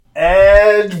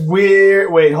And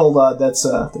wait, hold on. That's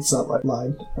not my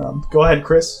line. Go ahead,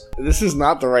 Chris. This is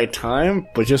not the right time,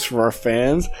 but just for our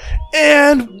fans.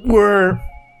 And we're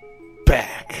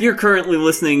back. You're currently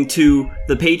listening to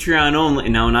the Patreon only,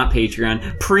 no, not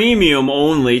Patreon, premium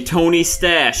only Tony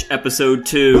Stache episode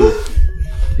 2.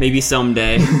 Maybe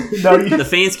someday. The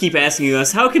fans keep asking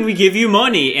us, how can we give you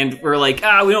money? And we're like,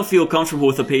 we don't feel comfortable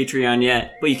with a Patreon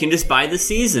yet, but you can just buy the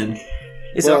season.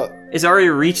 It's already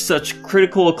reached such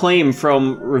critical acclaim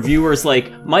from reviewers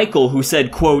like Michael, who said,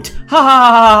 quote, ha ha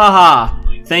ha ha ha.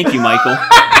 Thank you, Michael.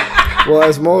 Well,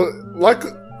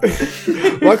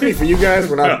 luckily for you guys,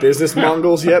 we're not business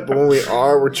mongols yet, but when we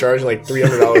are, we're charging like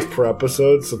 $300 per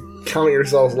episode, so count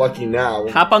yourselves lucky now.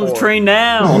 Hop on the train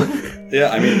now. Yeah,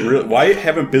 I mean, really, why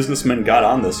haven't businessmen got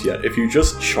on this yet? If you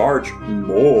just charge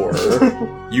more,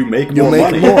 you make more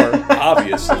money.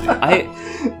 Obviously.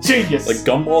 Genius. Like,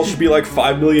 Gumball should be like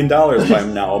 $5 million by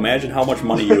now. Imagine how much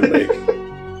money you would make.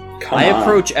 I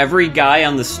approach every guy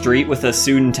on the street with a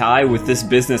suit and tie with this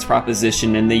business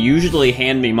proposition, and they usually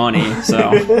hand me money,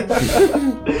 so...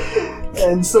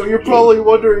 And so you're probably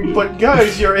wondering, but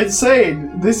guys, you're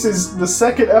insane. This is the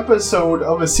second episode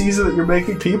of a season that you're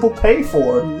making people pay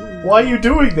for. Why are you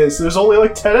doing this? There's only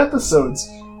like 10 episodes.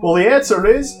 Well, the answer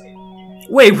is...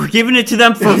 Wait, we're giving it to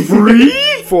them for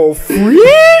free? For free?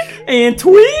 And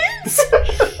tweets?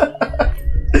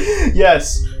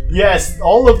 Yes,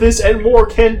 all of this and more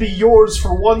can be yours for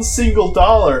 $1 single.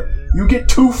 You get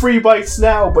 2 free bites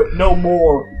now, but no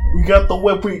more. We got the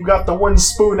whip, we got the 1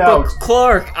 spoon out. But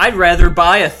Clark, I'd rather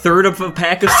buy a third of a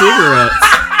pack of cigarettes.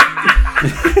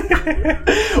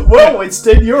 Well,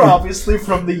 instead you're obviously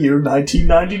from the year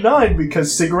 1999,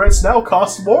 because cigarettes now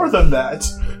cost more than that.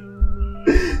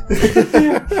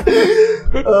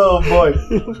 Oh boy.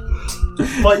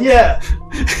 But yeah.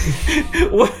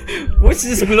 What's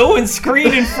this glowing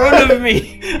screen in front of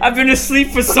me? I've been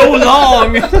asleep for so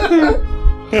long.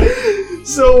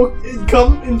 So,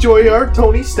 come enjoy our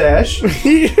Tony Stache.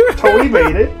 Tony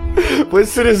made it.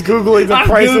 Winston is Googling the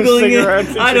price of cigarettes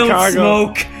in Chicago. I don't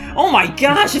smoke. Oh my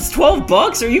gosh, it's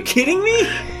 $12? Are you kidding me?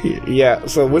 Yeah,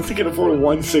 so Winston can afford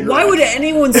 1 cigarette. Why would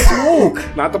anyone smoke?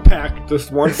 Not the pack,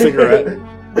 just 1 cigarette. Oh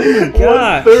my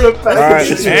god. Alright,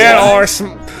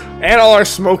 and all our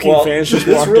smoking fans just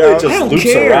walked really out. Just I don't loops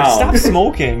care. around. Stop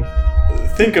smoking.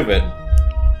 Think of it.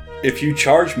 If you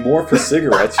charge more for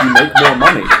cigarettes, you make more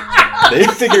money. They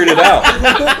figured it out.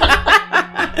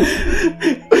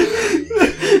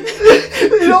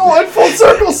 You know what? Full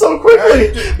circle so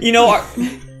quickly. You know,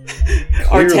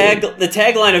 the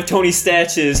tagline of Tony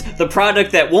Stache is the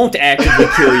product that won't actively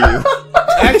kill you.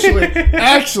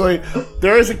 Actually,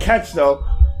 there is a catch though.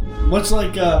 Much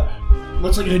like a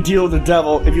deal with the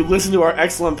devil, if you listen to our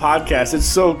excellent podcast, it's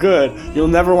so good, you'll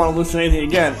never want to listen to anything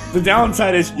again. The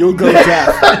downside is you'll go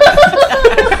deaf.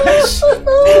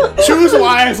 Choose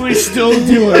wisely, still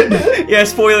do it. Yeah,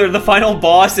 spoiler, the final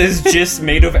boss is just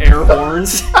made of air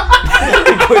horns.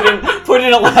 put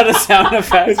in a lot of sound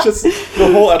effects. It's just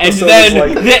the whole episode. And then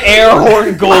is like... the air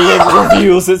horn golem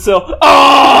reveals itself.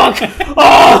 Oh!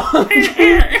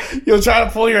 You'll try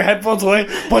to pull your headphones away,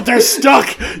 but they're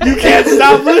stuck. You can't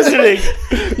stop listening.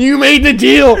 You made the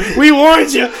deal. We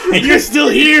warned you, and you're still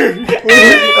here.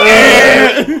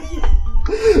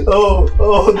 Oh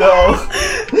no.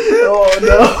 Oh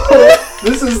no.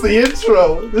 This is the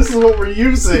intro. This is what we're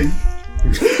using.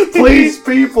 Please,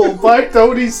 people, buy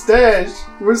Tony Stache.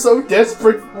 We're so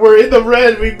desperate. We're in the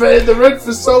red. We've been in the red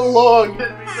for so long.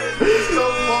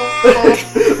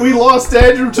 We lost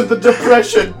Andrew to the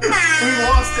depression.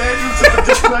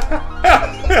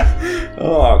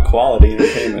 Oh, quality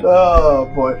entertainment. Oh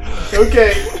boy.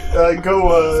 Okay, go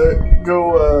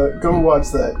watch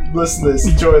that. Listen to this.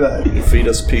 Enjoy that. Feed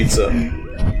us pizza.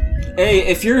 Hey,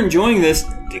 if you're enjoying this,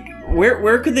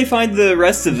 where could they find the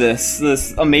rest of this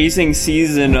amazing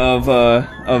season of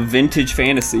vintage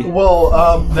fantasy? Well,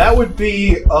 that would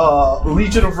be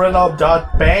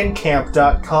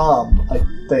legionofrenob.bandcamp.com, I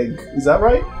think. Is that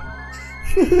right?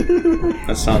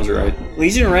 That sounds right.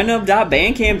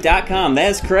 legionofrenob.bandcamp.com.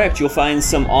 That is correct. You'll find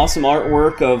some awesome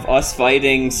artwork of us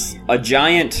fighting a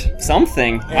giant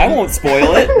something. I won't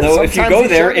spoil it, though. If you go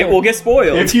there, it will get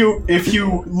spoiled. If you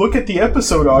look at the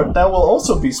episode art, that will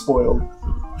also be spoiled.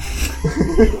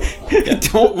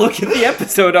 Don't look at the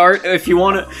episode art if you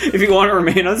want to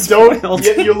remain unspoiled.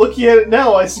 You're looking at it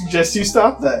now. I suggest you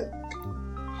stop that.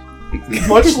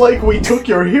 Much like we took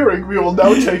your hearing, we will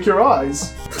now take your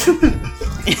eyes.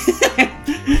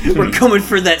 We're coming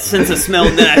for that sense of smell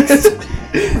next.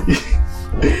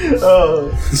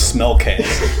 Smell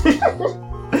cast.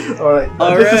 Alright,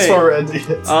 this is where we're ending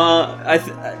it.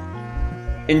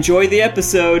 enjoy the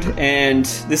episode, and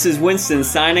this is Winston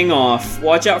signing off.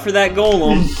 Watch out for that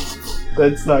golem.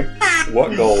 That's not...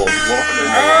 What golem?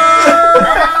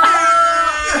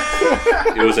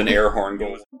 It was an air horn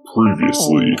golem.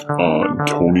 Previously on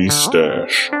Tony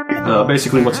Stache.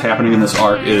 Basically what's happening in this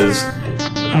arc is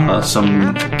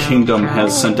some kingdom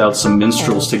has sent out some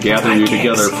minstrels to gather you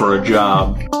together for a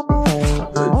job.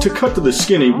 To cut to the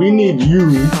skinny, we need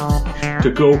you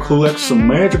to go collect some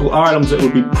magical items that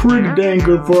would be pretty dang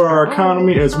good for our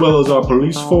economy as well as our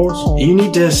police force. You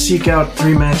need to seek out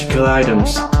 3 magical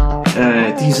items.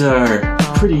 These are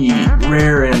pretty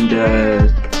rare and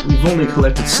we've only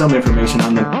collected some information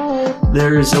on them.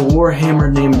 There's a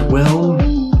warhammer named Whelm,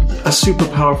 a super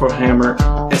powerful hammer,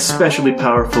 especially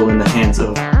powerful in the hands of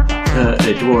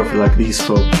a dwarf like these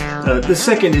folk. The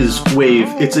second is Wave.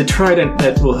 It's a trident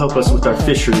that will help us with our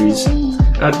fisheries.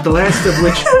 The last of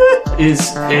which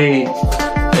is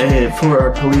for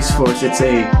our police force, it's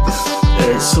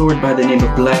a sword by the name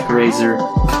of Black Razor.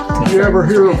 Did you ever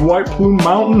hear of White Plume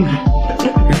Mountain?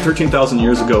 13,000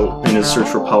 years ago, in his search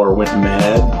for power, went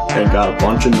mad and got a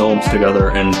bunch of gnomes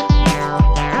together and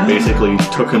basically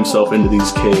took himself into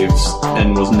these caves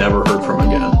and was never heard from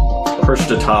again.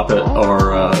 Perched atop it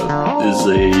is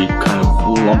a kind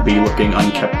of lumpy-looking,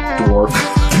 unkept dwarf.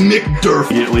 Nick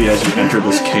Durf. Immediately as you enter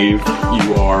this cave,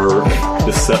 you are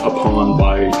beset upon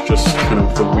by just kind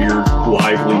of the weird,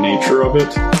 lively nature of it.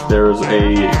 There's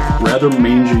a rather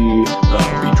mangy,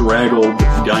 bedraggled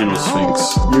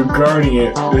Dino-Sphinx. You're guarding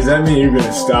it. Does that mean you're going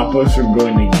to stop us from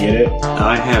going to get it?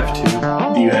 I have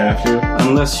to. Do you have to?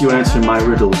 Unless you answer my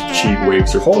riddles, she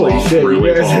waves her Holy shit, really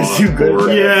you guys are too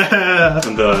good. Yeah!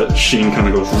 And the sheen kind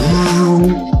of goes...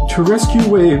 To rescue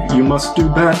Wave, you must do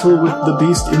battle with the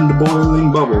beast in the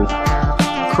boiling bubble.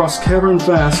 Cross cavern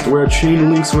vast, where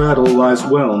chain links rattle, lies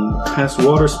Whelm, past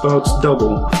water spouts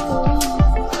double.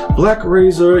 Black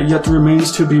Razor yet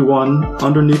remains to be won,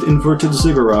 underneath inverted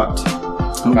ziggurat.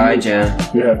 Bye, Jen.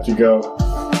 You have to go.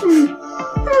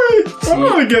 I'm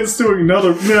not against doing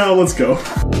another... No, let's go.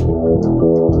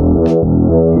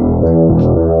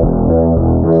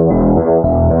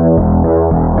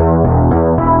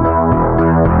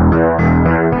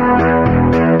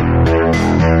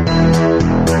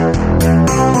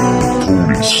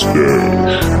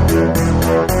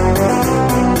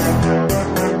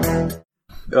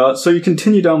 So you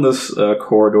continue down this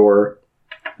corridor,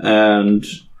 and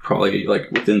probably like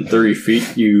within 30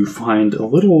 feet, you find a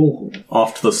little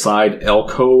off to the side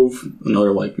alcove,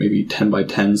 another like maybe 10 by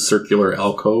 10 circular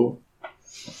alcove.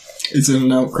 Is it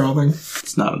an outcropping?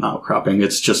 It's not an outcropping,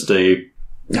 it's just a...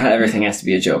 Not everything has to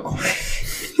be a joke.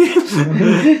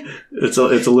 It's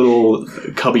a little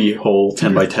cubby hole,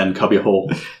 10 by 10 cubby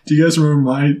hole. Do you guys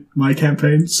remember my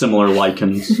campaign? Similar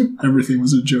lichens. Everything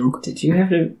was a joke. Did you have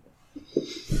to...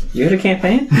 You had a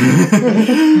campaign?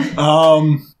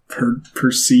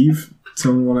 Perceive?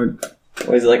 Someone want to...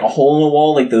 Was it like a hole in the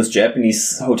wall, like those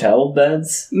Japanese hotel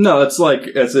beds? No, it's like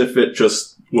as if it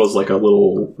just was like a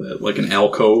little, like an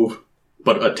alcove,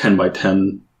 but a 10 by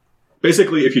 10.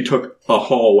 Basically, if you took a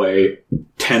hallway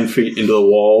 10 feet into the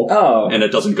wall, and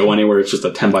it doesn't go anywhere, it's just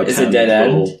a 10 by 10. It's a dead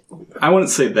end? I wouldn't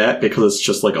say that, because it's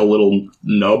just like a little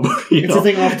nub. It's a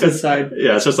thing off to the side.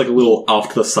 Yeah, it's just like a little off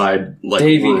to the side. Like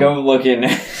Davey, room. go look in.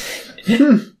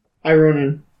 I run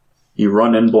in. You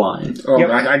run in blind. Oh, yep.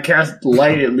 I cast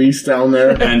light at least down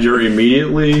there. And you're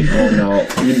immediately... Oh, no.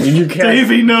 Did you cast...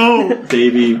 Davey, no!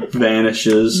 Davey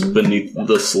vanishes beneath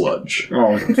the sludge.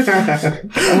 Oh.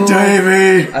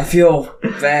 Davey! I feel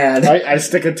bad. I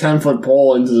stick a 10-foot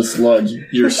pole into the sludge.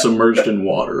 You're submerged in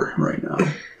water right now.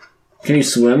 Can you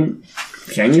swim?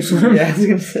 Can you swim? Yeah,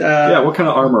 yeah, what kind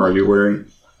of armor are you wearing?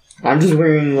 I'm just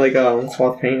wearing, like,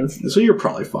 cloth pants. So you're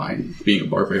probably fine, being a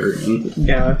barbarian.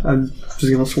 Yeah, I'm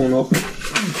just gonna swim up.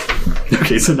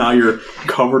 Okay, so now you're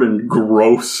covered in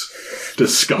gross,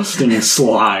 disgusting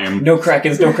slime. No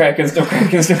krakens, no krakens, no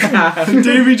krakens, no krakens.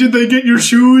 Davey, did they get your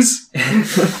shoes?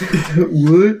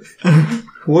 What?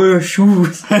 What are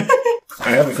shoes?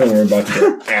 I have a feeling we're about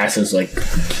to get asses, like,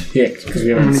 kicked, because we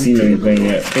haven't seen anything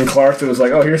yet. And Clarkson was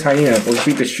like, oh, here's hyenas. Let's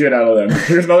beat the shit out of them.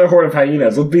 Here's another horde of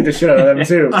hyenas. Let's beat the shit out of them,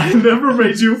 too. I never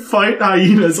made you fight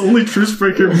hyenas. Only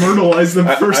Truthbreaker murderized them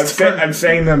first. I'm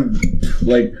saying them,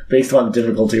 like, based on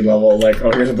difficulty level. Like,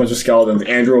 oh, here's a bunch of skeletons.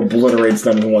 Andrew obliterates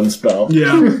them in one spell.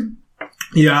 Yeah.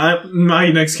 Yeah, my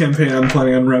next campaign, I'm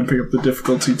planning on ramping up the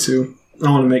difficulty, too. I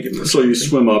want to make it. So you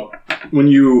swim up. When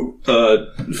you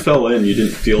fell in, you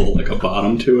didn't feel like a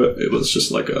bottom to it. It was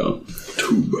just like a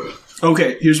tube.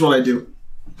 Okay, here's what I do.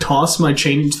 Toss my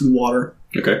chain into the water.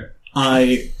 Okay.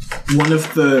 One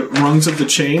of the rungs of the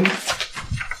chain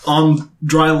on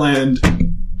dry land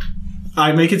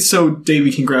I make it so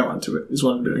Davey can grab onto it, is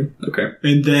what I'm doing. Okay.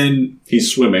 And then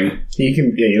He's swimming. You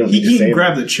can. Yeah, you don't he need to can save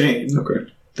grab the chain.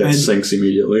 Okay. That And- sinks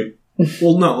immediately.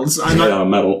 Well, no, I'm Made not. out of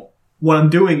metal. What I'm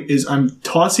doing is I'm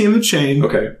tossing him the chain.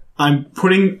 Okay. I'm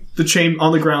putting the chain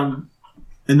on the ground,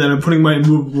 and then I'm putting my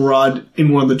immovable rod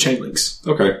in one of the chain links.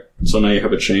 Okay. So now you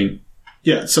have a chain.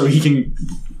 Yeah, so he can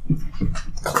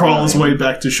crawl his way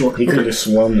back to shore. He could just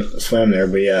swim there,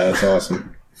 but yeah, that's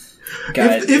awesome.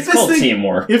 Guys, If it's this called thing-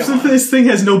 teamwork. If Come on. this thing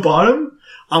has no bottom,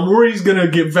 I'm worried he's gonna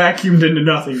get vacuumed into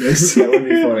nothingness. That would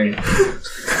be funny.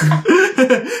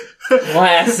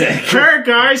 Classic. Hey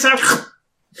guys,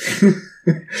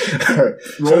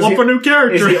 roll up a new Is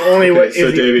character. the only way.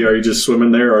 So, Davey, are you just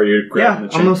swimming there, or are you Yeah, grabbing the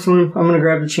chain? I'm gonna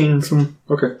grab the chain and swim.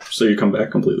 Okay. So you come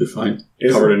back completely fine.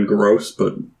 Is- Covered in gross,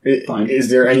 but fine. Is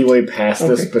there any way past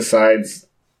this besides?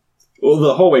 Well,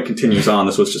 the hallway continues on.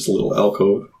 This was just a little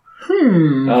alcove.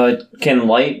 Can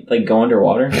light go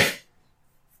underwater?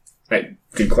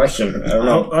 Good question. I don't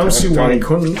know. I don't see why he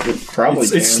couldn't. Probably.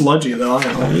 It's sludgy though. I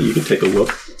don't know. You can take a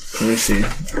look. Let me see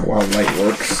how light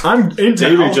works. I'm into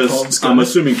Davey alcoves, I'm guys.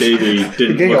 assuming Davey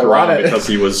didn't getting look a lot around of- because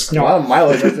he was A lot of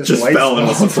mileage at this just light fell and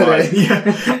was spell surprised. today.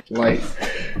 Yeah. Light.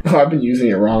 Oh, I've been using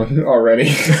it wrong already.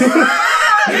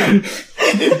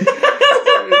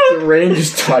 The range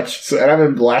is touched, so, and I've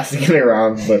been blasting it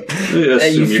around, but I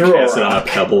assume you threw cast it a on a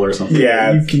pebble or something.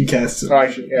 yeah. You can cast it. All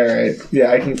right.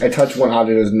 Yeah, I touch one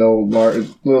object that's little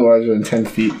larger than 10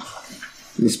 feet.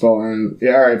 The spell, and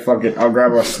yeah, all right, fuck it. I'll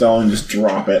grab a stone and just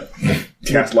drop it.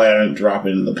 Cast light on it and drop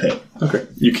it into the pit. Okay.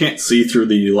 You can't see through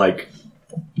the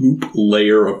goop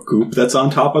layer of goop that's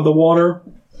on top of the water.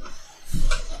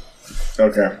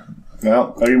 Okay.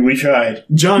 Well, I mean, we tried.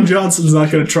 John Johnson's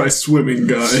not going to try swimming,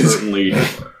 guys. Certainly,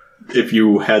 if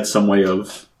you had some way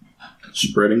of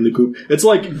spreading the goop, it's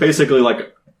basically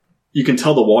you can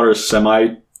tell the water is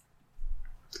semi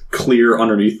clear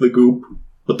underneath the goop,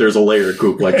 but there's a layer of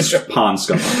goop like pond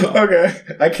scum on top. Okay.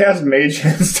 I cast Mage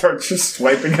and start just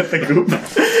swiping at the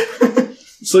goop.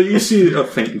 So you see a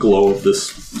faint glow of this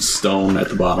stone at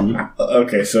the bottom.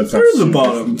 Okay, so it's not Where's the super-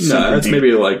 bottom? super Nah, it's deep.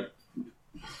 maybe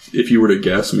if you were to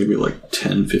guess, maybe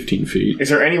 10, 15 feet. Is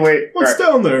there any way? What's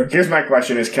alright, down there? Here's my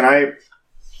question: is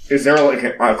there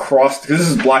a cross? Because this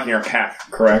is blocking our path,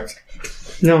 correct?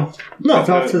 No, No, it's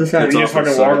off to the side. it's You off just to the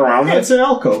fucking walk side. around yeah, it. it's an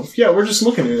alcove. Yeah, we're just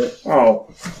looking at it. Oh,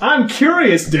 I'm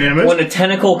curious, damn it. When a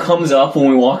tentacle comes up when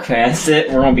we walk past it,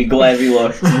 we're gonna be glad we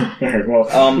looked. alright.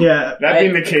 Well, Yeah, that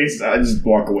being the case, I just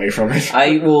walk away from it.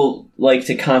 I will like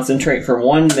to concentrate for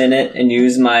 1 minute and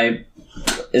use my.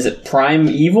 Is it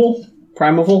primeval?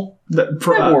 Primeval? That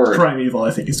word. Primeval,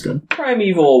 I think, is good.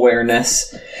 Primeval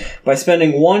awareness. By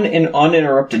spending an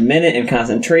uninterrupted minute in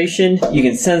concentration, you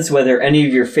can sense whether any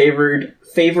of your favored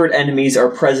enemies are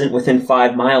present within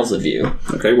 5 miles of you.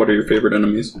 Okay, what are your favorite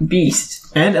enemies?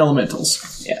 Beast. And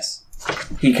elementals. Yes.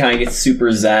 He kind of gets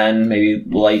super zen, maybe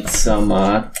lights some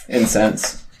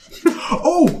incense.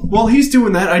 Oh, while he's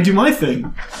doing that, I do my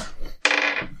thing.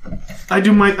 I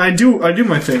do my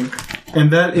thing.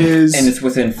 And that is... And it's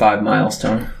within 5 miles,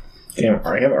 Tony. Damn,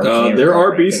 I have arcane There are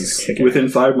armor. beasts Kick it. within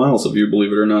 5 miles of you,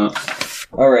 believe it or not.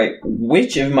 Alright,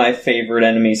 which of my favorite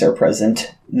enemies are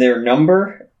present? Their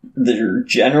number, their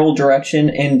general direction,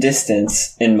 and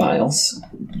distance in miles.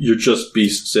 You're just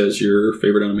beasts as your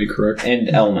favorite enemy, correct? And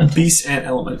element. Beasts and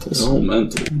elementals.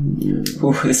 Elemental.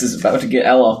 Ooh, this is about to get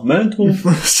elemental.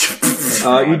 You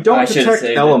I don't should've detect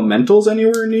saved it. elementals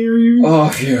anywhere near you, Oh,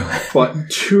 phew. but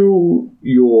to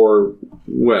your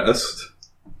west,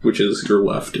 which is your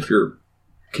left if you're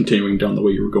continuing down the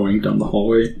way you were going down the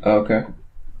hallway, Okay.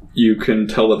 you can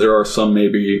tell that there are some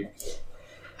maybe,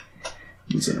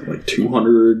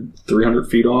 200, 300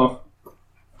 feet off.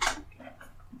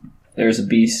 There's a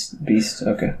beast.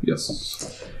 Okay.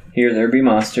 Yes. Here there be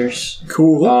monsters.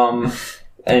 Cool.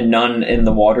 And none in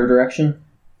the water direction.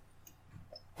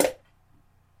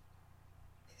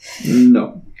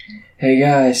 No. Hey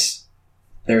guys,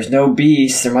 there's no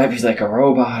beast. There might be a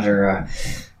robot or a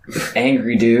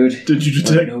angry dude. Did you But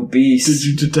detect... no beast? Did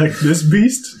you detect this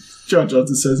beast? John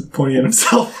Johnson says, pointing at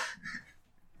himself.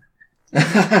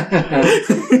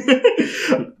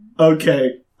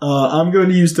 Okay. I'm going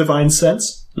to use Divine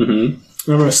Sense.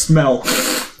 Mm-hmm. I'm going to smell.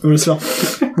 I'm going to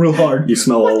smell real hard. You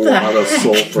smell a lot of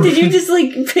sulfur. Did you just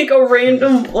pick a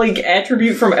random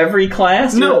attribute from every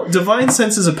class? No, Divine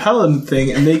Sense is a paladin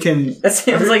thing, and they can... That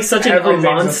sounds like such a Everything's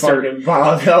a monster. fucking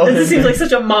volatile. This seems like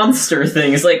such a monster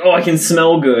thing. It's I can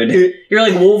smell good. You're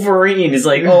like Wolverine. It's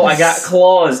oh, I got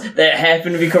claws that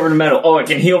happen to be covered in metal. Oh, I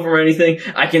can heal from anything.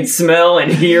 I can smell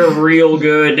and hear real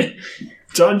good.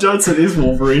 John Johnson is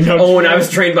Wolverine. Oh, and I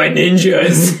was trained by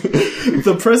ninjas.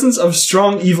 The presence of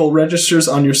strong evil registers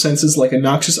on your senses like a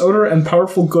noxious odor, and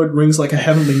powerful good rings like a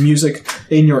heavenly music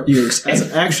in your ears. As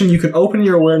an action, you can open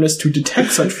your awareness to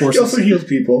detect such He forces. also heals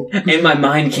people. And my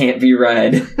mind can't be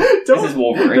read. This is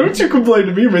Wolverine. Don't you complain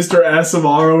to me, Mr.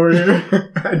 Asimar over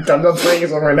here. I'm not playing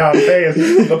this one right now. I'm playing as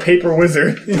the Paper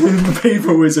Wizard. The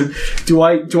Paper Wizard. Do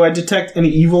I detect any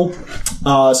evil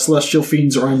celestial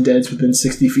fiends or undeads within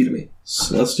 60 feet of me?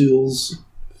 Celestials,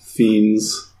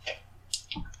 fiends,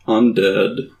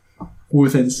 undead.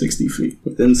 Within 60 feet.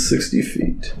 Within 60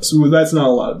 feet. So that's not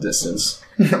a lot of distance.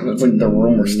 That's like the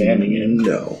room we're standing in.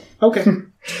 No. Okay.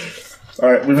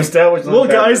 Alright, we've established... Well,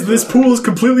 guys, this pool is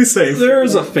completely safe. There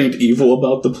is a faint evil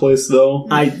about the place, though.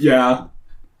 Yeah.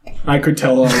 I could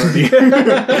tell already.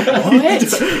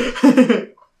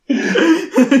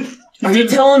 What? Are you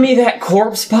telling me that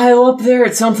corpse pile up there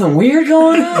had something weird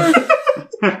going on?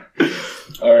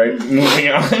 Alright, moving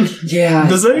on. Yeah.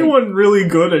 Does anyone really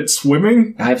good at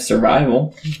swimming? I have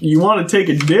survival. You want to take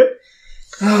a dip?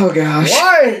 Oh, gosh.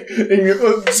 Why?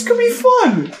 This could be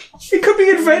fun. It could be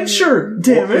adventure.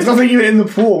 Damn There's it. nothing even in the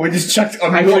pool. We just checked a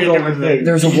million go different with it. things.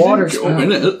 There's a water Go spout.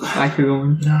 in it. I could go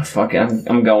in. No, fuck it.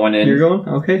 I'm going in. You're going?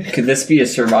 Okay. Could this be a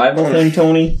survival thing,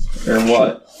 Tony? Or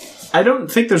what? I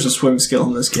don't think there's a swim skill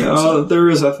in this game. so- There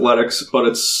is athletics, but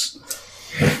it's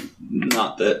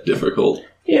not that difficult.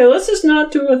 Yeah, let's just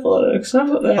not do athletics. How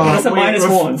about that? That's a wait,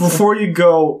 -1. Before you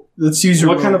go, let's use your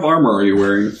What rope. kind of armor are you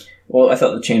wearing? Well, I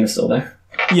thought the chain was still there.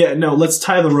 Yeah, no, let's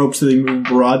tie the rope so they move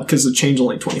broad, because the chain's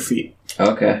only 20 feet.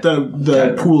 Okay.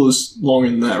 The pool is longer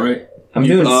than that, right? I'm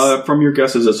doing From your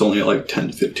guesses, it's only like 10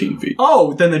 to 15 feet.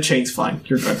 Oh, then the chain's fine.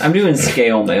 You're good. I'm doing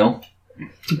scale mail.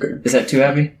 Okay. Is that too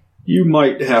heavy? You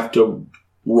might have to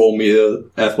roll me a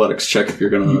athletics check if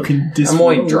you're gonna. You can I'm disrobe.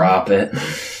 going to drop it.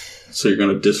 So you're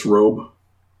gonna disrobe.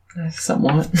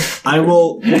 Somewhat. I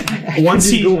will once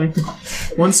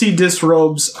he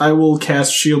disrobes, I will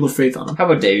cast Shield of Faith on him. How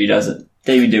about Davey does it?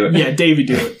 Davey, do it. Yeah, Davey,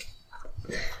 do it.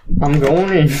 I'm going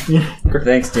in.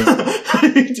 Thanks,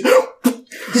 Davey.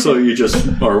 So you just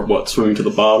are swimming to the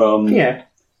bottom. Yeah.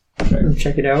 Okay.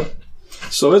 Check it out.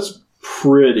 So it's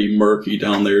pretty murky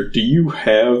down there. Do you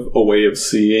have a way of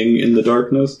seeing in the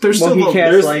darkness? There's Well, still he the,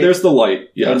 cast- There's the light. I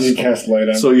Yes. did cast light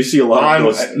on. So you see a lot of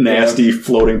those nasty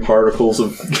floating particles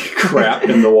of crap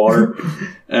in the water.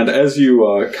 And as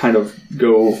you kind of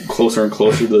go closer and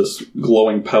closer to this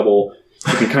glowing pebble,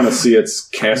 you can kind of see it's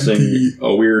casting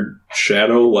a weird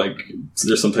shadow, like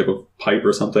there's some type of pipe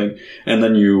or something. And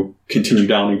then you continue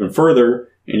down even further,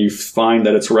 and you find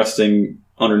that it's resting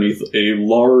underneath a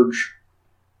large,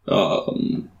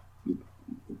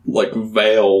 like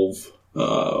valve,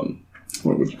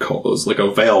 what would you call those? Like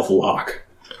a valve lock.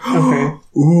 Okay.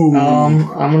 Ooh.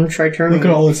 I'm gonna try turning. Look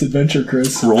at all this adventure,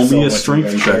 Chris. Roll So me a much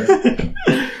strength check.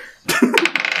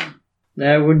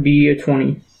 That would be a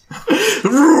 20.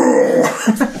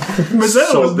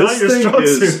 Mazzetto So was not this your thing strong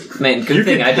is- suit. Man, good You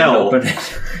thing can I didn't tell. open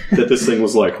it. That this thing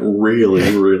was like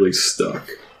really, really stuck.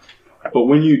 But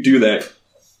when you do that,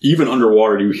 even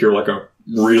underwater, you hear like a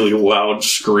really loud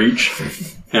screech,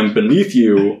 and beneath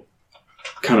you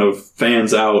kind of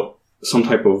fans out some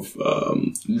type of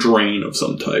drain of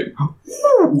some type.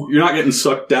 You're not getting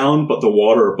sucked down, but the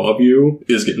water above you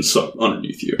is getting sucked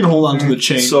underneath you. You can hold on to the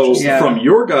chain. So, Yeah. from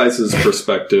your guys'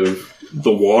 perspective,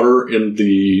 the water in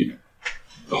the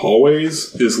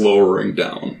hallways is lowering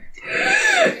down.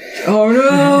 Oh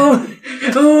no!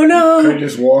 Oh I no!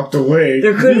 just walked away.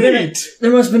 There could have been.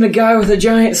 There must have been a guy with a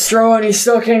giant straw, and he's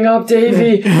sucking up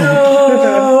Davey.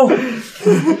 No!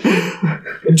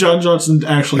 John Johnson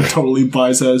actually totally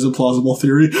buys that as a plausible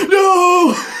theory.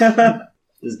 No!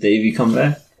 Does Davey come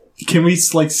back? Can we,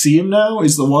 see him now?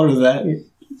 Is the water that...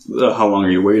 How long are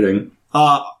you waiting?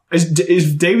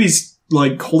 Is Davy's,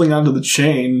 holding onto the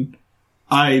chain,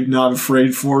 I'm not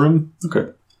afraid for him.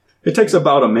 Okay. It takes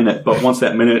about a minute, but once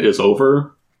that minute is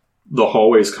over, the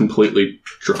hallway is completely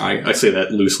dry. I say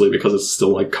that loosely because it's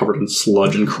still covered in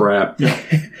sludge and crap.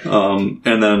 And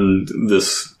then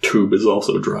this tube is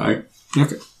also dry.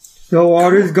 Okay. The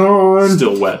water's gone.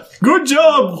 Still wet. Good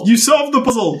job! You solved the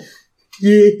puzzle!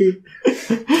 Yeah.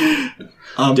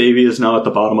 Davy is now at the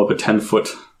bottom of a 10-foot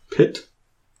pit.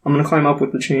 I'm gonna climb up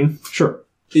with the chain. Sure.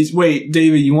 Wait,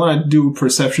 Davy, you want to do a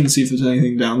perception, see if there's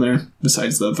anything down there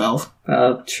besides the valve?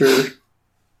 Sure.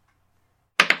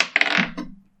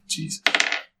 Jeez.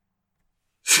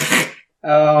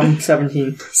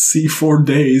 17. C4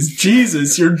 days.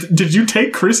 Jesus, did you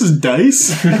take Chris's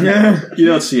dice? You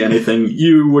don't see anything.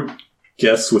 You would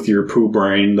guess with your poo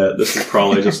brain that this is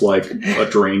probably just a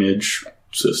drainage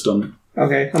system.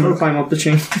 Okay, I'm gonna climb up the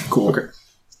chain. Cool. Okay.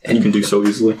 And you can do so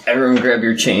easily. Everyone grab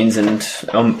your chains and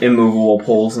immovable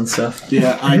poles and stuff.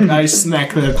 Yeah, I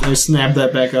snap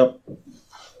that back up.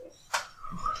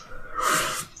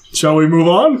 Shall we move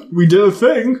on? We did a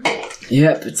thing.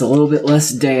 Yep, it's a little bit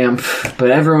less damp,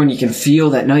 but everyone, you can feel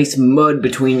that nice mud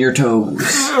between your toes.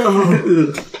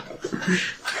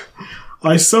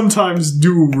 I sometimes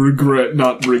do regret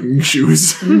not bringing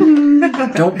shoes.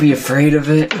 Don't be afraid of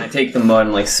it. I take the mud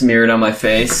and smear it on my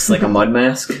face like a mud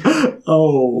mask.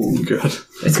 Oh, good.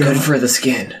 It's good for the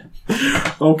skin.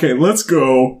 Okay, let's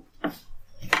go.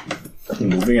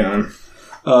 Moving on.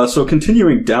 So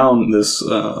continuing down this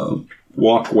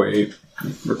walkway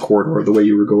or corridor, the way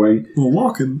you were going, We're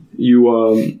walking.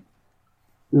 you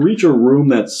reach a room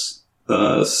that's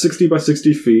 60 by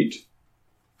 60 feet.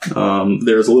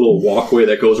 There's a little walkway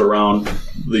that goes around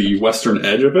the western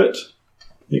edge of it.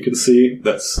 You can see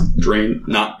that's drained,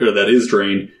 that is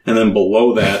drained, and then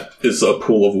below that is a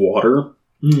pool of water.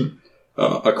 Mm.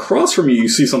 Across from you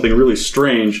see something really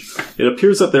strange. It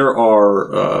appears that there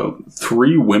are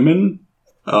 3 women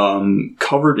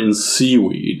covered in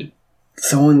seaweed.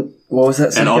 What was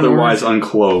that? And otherwise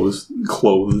clothed.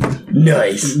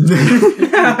 Nice.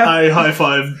 I high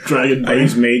five Dragon. I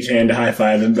use Mage Hand to high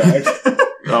five him back.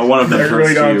 One of them I turns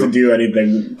really don't to have to you. do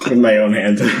anything with my own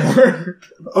hands anymore.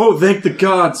 Oh, thank the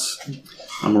gods!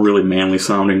 I'm a really manly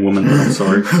sounding woman. I'm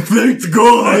sorry. Thank the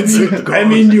gods.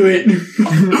 I'm into it.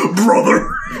 Brother.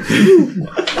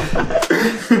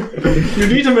 You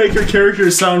need to make your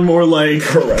characters sound more like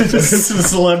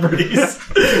celebrities.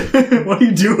 What are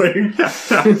you doing?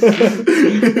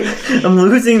 I'm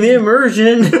losing the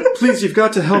immersion. Please, you've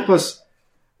got to help us.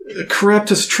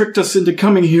 Caraptus tricked us into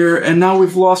coming here, and now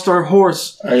we've lost our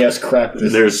horse. Oh, yes, crap.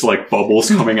 There's bubbles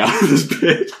coming out of this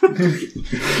pit.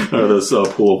 Or this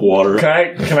pool of water.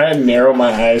 Can I narrow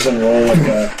my eyes and roll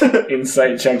a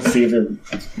insight check to see if they're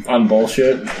on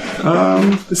bullshit?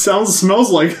 It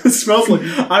smells like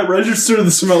I register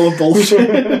the smell of bullshit.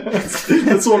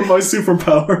 That's one of my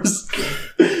superpowers.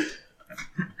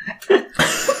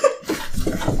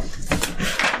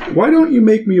 Why don't you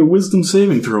make me a wisdom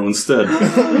saving throw instead?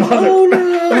 Oh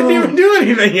no! I didn't even do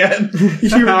anything yet.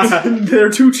 They're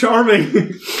too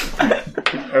charming.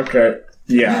 Okay.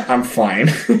 Yeah, I'm fine.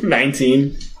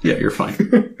 19. Yeah, you're fine.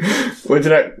 What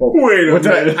did I... Well, Wait a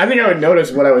minute. I think I would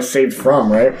notice what I was saved from,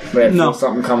 right? But I No. feel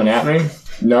something coming at me?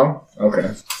 No?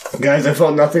 Okay. Guys, I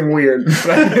felt nothing weird.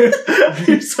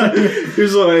 Here's what I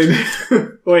do.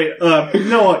 Wait, you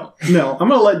know what? No, I'm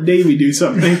gonna let Davey do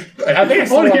something. I think I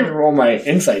still have to roll my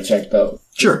insight check, though.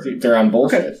 Sure. They're on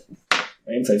bullshit.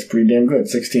 My insight's pretty damn good.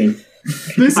 16.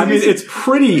 It's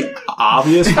pretty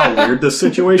obvious how weird this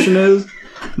situation is.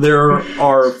 There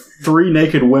are 3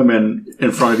 naked women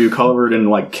in front of you covered in,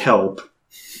 kelp.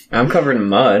 I'm covered in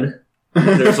mud.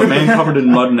 There's a man covered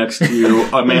in mud next to you,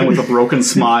 a man with a broken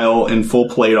smile in full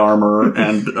plate armor,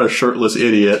 and a shirtless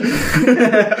idiot.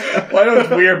 Well, I know it's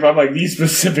weird, but I'm like, these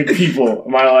specific people.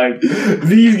 Am I like,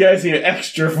 these guys seem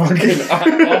extra fucking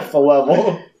off the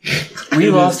level. We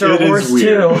lost our horse,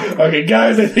 too. Okay,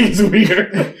 guys, I think it's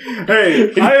weird.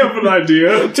 Hey, I have an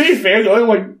idea. To be fair,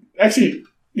 actually,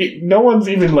 no one's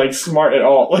even, smart at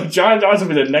all. John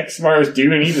Johnson is the next smartest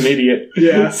dude, and he's an idiot.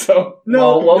 Yeah. So...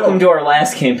 Welcome to our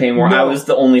last campaign where I was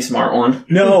the only smart one.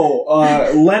 No,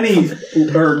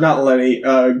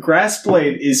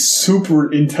 Grassblade is super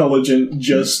intelligent,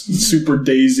 just super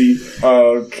daisy.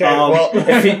 Okay,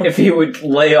 If he would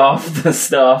lay off the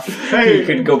stuff, he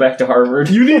could go back to Harvard.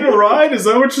 You need a ride? Is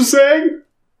that what you're saying?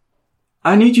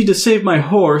 I need you to save my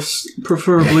horse,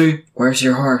 preferably. Where's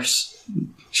your horse?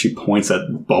 She points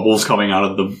at bubbles coming out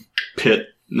of the pit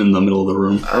in the middle of the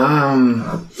room.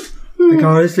 I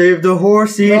gotta save the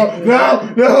horsey.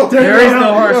 No! There is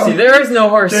no horsey. There is no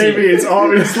horsey. Davey, it's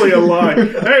obviously a lie.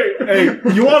 Hey,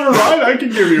 you want a ride? I can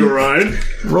give you a ride.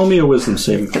 Roll me a wisdom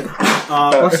saving throw.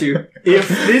 Bless you. If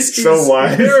this So is...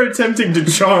 wise. If they're attempting to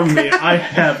charm me, I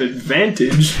have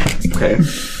advantage. Okay.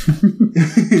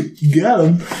 Got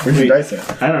him. Where's your dice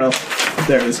at? I don't know.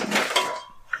 There it is.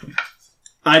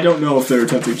 I don't know if they're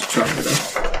attempting to charm me, though.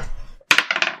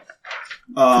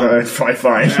 It's probably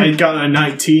fine. I got a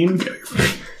 19. Wait a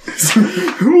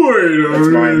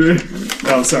minute.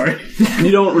 Oh, sorry. You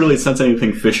don't really sense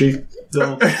anything fishy,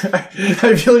 though.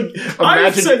 I feel like I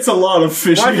sense a lot of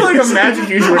fishy. I feel like a magic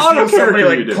user would On a feel somebody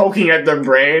character you do. poking at their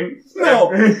brain.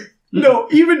 No,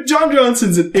 even John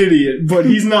Johnson's an idiot, but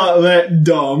he's not that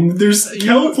dumb. There's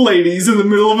kelp ladies in the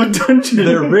middle of a dungeon.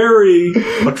 They're very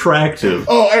attractive.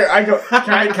 Oh, I go.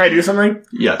 Can I do something?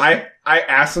 Yes. I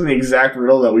asked him the exact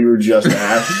riddle that we were just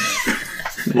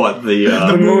asked. What,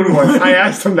 The moon one. I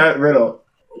asked him that riddle.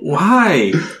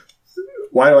 Why?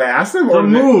 Why do I ask him? The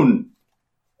moon.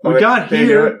 We got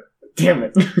here. Damn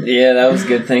it. Yeah, that was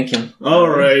good thinking. All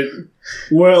right.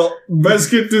 Well, let's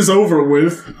get this over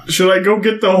with. Should I go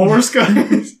get the horse,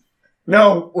 guys?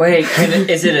 No. Wait,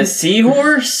 is it a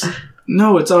seahorse?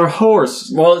 No, it's our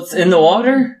horse. Well, it's in the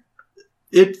water?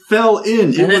 It fell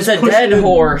in. And it's a dead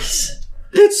horse.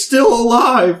 It's still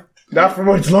alive. Not for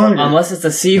much longer. Unless it's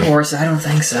a seahorse, I don't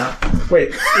think so.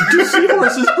 Wait. Do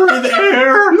seahorses breathe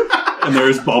air? And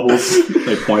there's bubbles.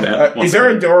 They point at. Is there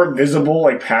a door visible,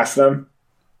 like, past them?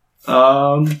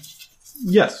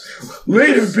 Yes.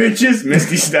 Later, bitches!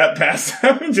 Misty step past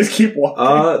them and just keep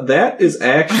walking. That is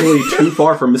actually too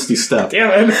far for Misty Step.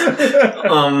 Damn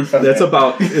it. That's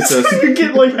about, it's a You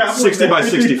get like half 60 by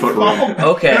 60 foot room.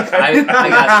 Okay, I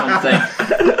got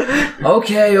something.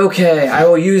 Okay, I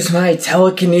will use my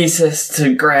telekinesis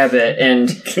to grab it,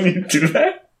 and Can you do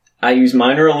that? I use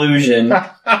minor illusion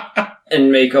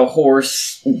and make a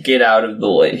horse get out of the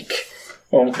lake.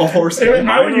 a horse.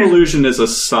 Minor illusion is a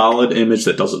solid image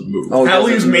that doesn't move. Oh, I'll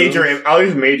use major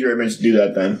image to do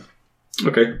that then.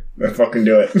 Okay. I fucking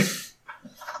do it.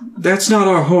 That's not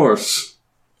our horse.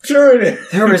 Sure it is.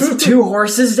 There was 2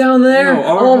 horses down there? No,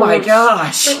 our oh my horse-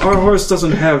 gosh. Our horse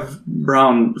doesn't have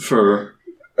brown fur.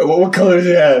 What color does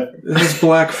it have? It has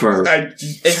black fur.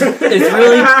 It's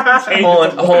really...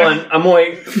 Hold on. I'm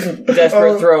like,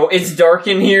 desperate throw. It's dark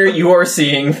in here. You are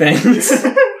seeing things.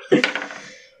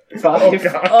 Oh,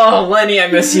 God. Oh, Lenny, I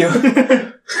miss you.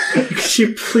 Could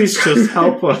you please just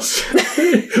help us?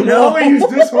 No, I use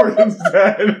this horse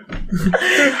instead.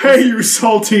 Hey, you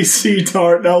salty sea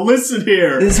tart. Now listen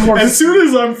here. This horse- As soon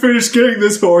as I'm finished getting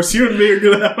this horse, you and me are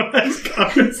gonna have a nice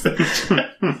conversation.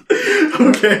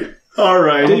 Okay.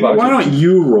 Alright. Davey, why don't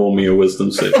you roll me a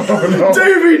wisdom save?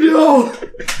 Davey, no!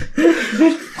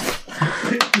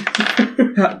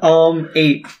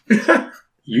 8.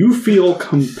 You feel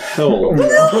compelled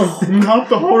Not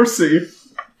the horsey.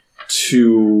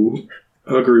 to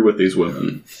agree with these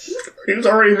women. He was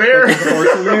already there.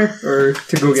 Horse in there? Or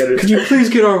to go get Could it? you please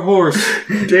get our horse?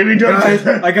 Davey jumps Guys,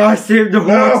 in. I gotta save the horse.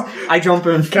 No. I jump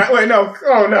in. Wait, no.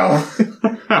 Oh, no.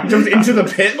 He jumps into the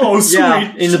pit. Oh, sweet.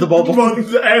 Yeah, into the bubble.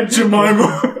 But Aunt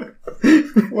Jemima.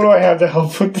 What do I have to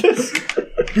help with this?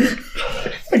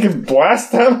 I can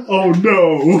blast them? Oh,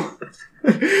 no.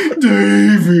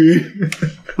 Davey.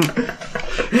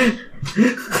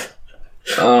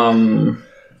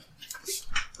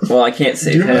 Well, I can't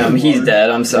save him. He's dead.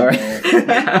 I'm sorry.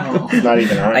 Not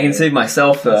even I can save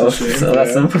myself, though. So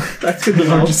that's simple. That's good to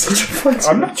know.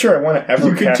 I'm not sure I want to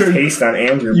ever cast haste on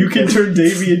Andrew. You can turn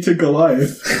Davey into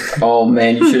Goliath. Oh,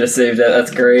 man, you should have saved that. That's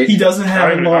great. He doesn't I have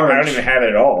don't, it even, I large. don't even have it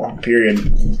at all. Period.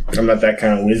 I'm not that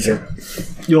kind of wizard.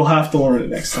 You'll have to learn it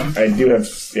next time. I do have.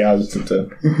 Yeah, I was to.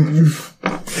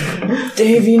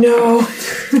 Davey, no.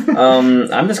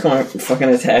 I'm just going to fucking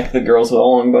attack the girls with a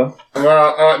longbow.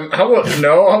 How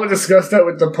about discuss that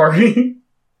with the party?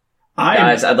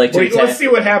 Guys, I'd like to Wait, attack. let's see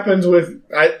what happens with.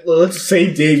 Let's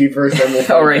save Davey first, then we'll.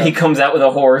 Alright, he comes out with a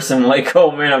horse, and I'm like,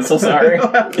 oh man, I'm so sorry.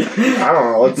 I don't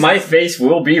know. My face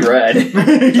will be red.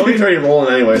 Tony's already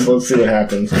rolling anyway, so let's see what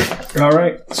happens.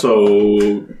 Alright.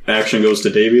 So, action goes to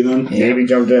Davey then? Davey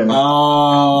jumped in.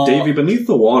 Davey, beneath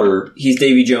the water, He's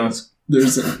Davy Jones.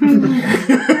 There's a...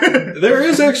 there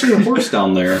is actually a horse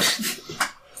down there.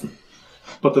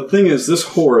 But the thing is, this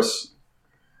horse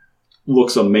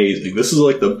looks amazing. This is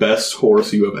like the best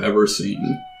horse you have ever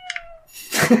seen.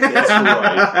 That's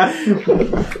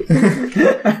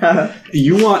right.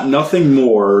 You want nothing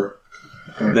more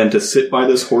than to sit by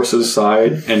this horse's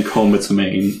side and comb its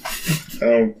mane.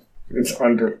 It's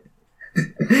under.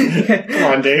 Come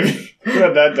on, Davey. You're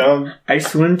not that dumb. I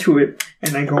swim to it,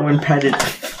 and I go and pet it.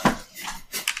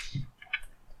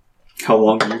 How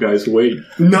long do you guys wait?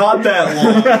 Not that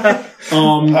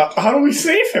long. How do we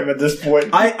save him at this point?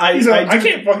 I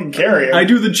can't fucking carry him. I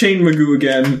do the chain magoo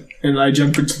again, and I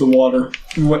jump into the water.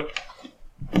 What?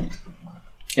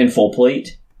 In full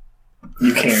plate?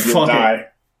 You can't. You'll Fuck it. die.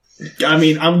 I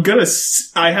mean,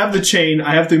 I have the chain,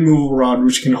 I have the immovable rod,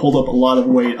 which can hold up a lot of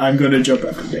weight. I'm gonna jump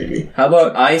after Davey. How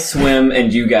about I swim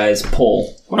and you guys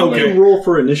pull? Why don't you roll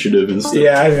for initiative instead?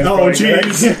 Yeah. I Oh,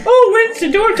 jeez. Oh, wins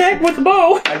to do attack with the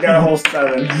bow! I got a whole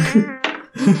 7.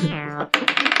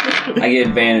 I get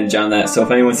advantage on that, so if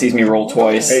anyone sees me roll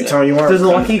twice... Hey, Tony, you want Does a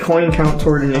lucky coin count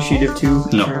toward initiative too?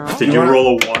 No. Did you roll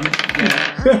a 1?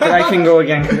 But I can go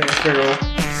again because it's a roll.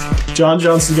 John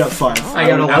Johnson got 5. I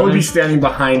got 11. I would be standing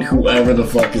behind whoever the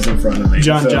fuck is in front of me.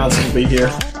 John so- Johnson will be here.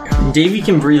 Davey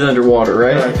can breathe underwater,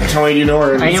 right? Tony, you know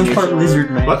our I am initiative part order.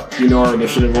 lizard man. What? You know our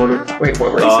initiative order? Wait,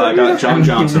 what were you I saying? got John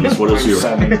Johnson's. What is yours?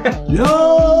 7.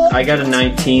 I got a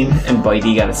 19, and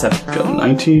Bitey got a 7. Got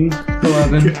 19.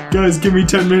 11. Guys, give me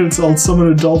 10 minutes. I'll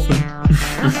summon a dolphin.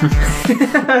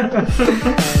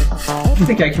 I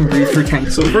think I can breathe for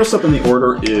 10. So the first up in the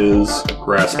order is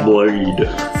Grass Blade.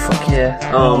 Fuck yeah.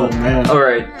 man.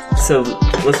 Alright, so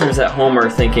listeners at home are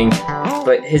thinking,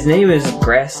 but his name is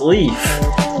Grass Leaf.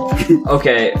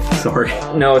 Okay, Sorry.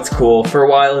 no, it's cool. For a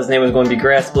while, his name was going to be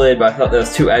Grassblade, but I thought that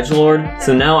was too edgelord.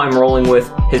 So now I'm rolling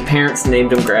with his parents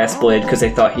named him Grassblade because they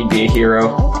thought he'd be a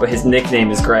hero, but his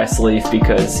nickname is Grassleaf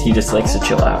because he just likes to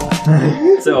chill out.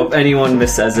 So if anyone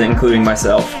missays it, including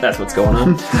myself, that's what's going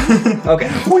on. Okay.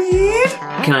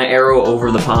 Can I arrow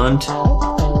over the pond?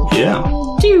 Yeah.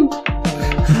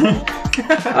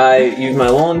 I use my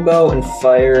longbow and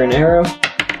fire an arrow.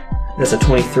 That's a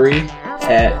 23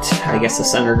 at, I guess, the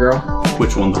center girl.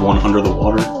 Which one? The one under the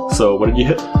water. So what did you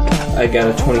hit? I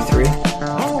got a 23.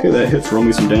 Okay, that hits. Roll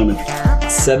me some damage.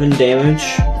 7 damage.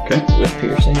 Okay. With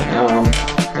piercing.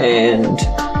 And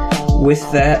with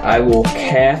that, I will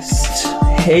cast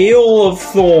Hail of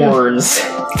Thorns.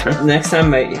 Okay. Next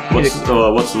time I hit What's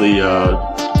the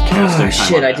casting time?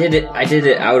 shit, I did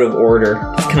it out of order.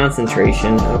 It's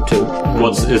concentration up to...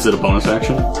 Is it a bonus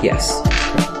action? Yes.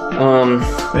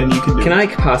 Then you can do Can I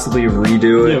possibly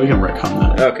redo it? Yeah, we can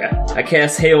retcon that. Okay. I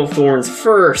cast Hail of Thorns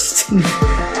first.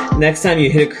 Next time you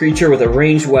hit a creature with a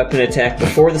ranged weapon attack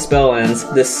before the spell ends,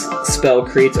 this spell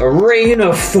creates a rain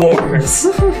of thorns.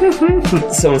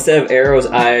 So instead of arrows,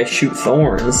 I shoot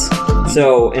thorns.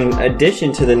 So in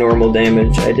addition to the normal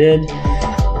damage I did,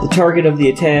 the target of the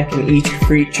attack and each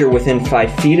creature within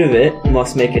 5 feet of it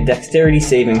must make a dexterity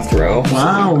saving throw.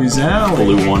 Wow, zowie.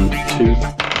 Blue 1, 2,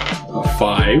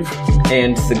 5.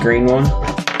 And the green one.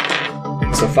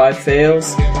 So 5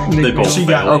 fails. They both She fail.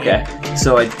 got- Okay.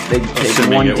 So they take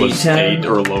Assuming it was 8 1d10.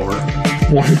 or lower.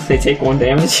 They take 1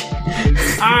 damage.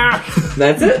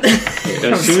 That's it.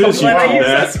 As soon as you Glad I do used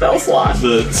that that, spell slot.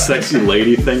 the sexy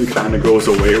lady thing kind of goes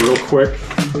away real quick,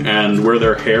 and where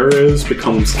their hair is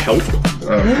becomes kelp,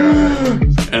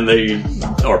 and they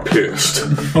are pissed.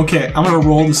 Okay, I'm gonna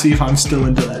roll to see if I'm still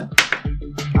into that.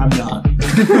 I'm not.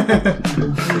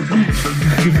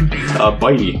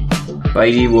 Bitey.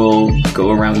 Bitey will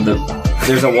go around the...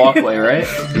 There's a walkway, right?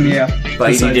 Yeah.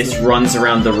 Bitey just runs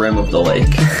around the rim of the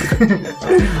lake.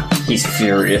 He's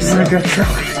furious.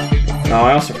 Oh,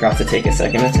 I also forgot to take a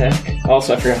second attack.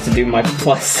 Also, I forgot to do my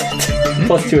plus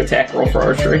 2 attack roll for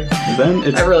archery. Then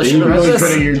it's I really should have read Really this.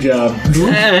 good at your job.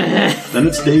 Then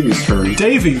it's Davy's turn.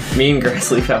 Davey! Me and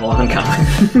Grassleaf have a lot in common.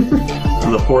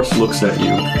 The horse looks at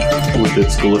you with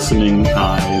its glistening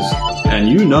eyes, and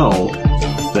you know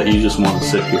that you just want to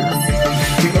sit here.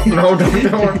 No,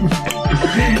 don't.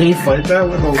 Can you fight that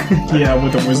with a... Yeah,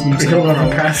 with the wisdom You don't want to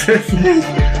pass it?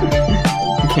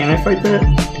 Can I fight that?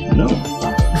 No.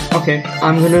 Okay,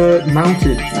 I'm gonna mount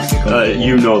it.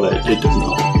 You know that it does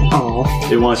not. Oh.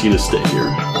 It wants you to stay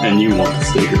here, and you want to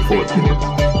stay here for it.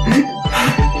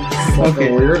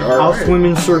 Okay. Weird. I'll swim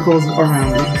in circles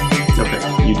around it. Okay,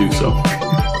 you do so.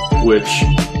 Which,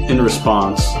 in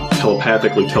response,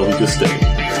 telepathically tells you to stay.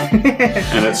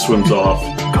 And it swims off,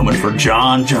 coming for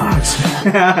John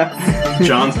Johnson.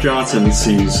 John Johnson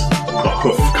sees a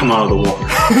hoof come out of the water,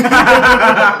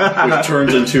 which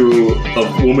turns into a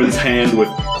woman's hand with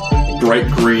bright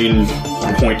green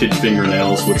pointed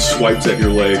fingernails, which swipes at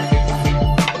your leg.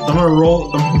 I'm gonna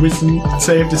roll a wisdom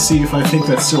save to see if I think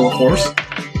that's still a horse.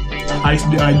 I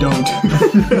don't.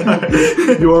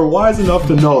 You are wise enough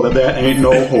to know that that ain't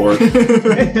no horse.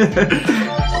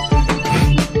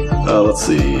 Let's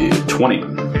see, 20.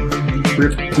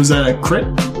 Was that a crit?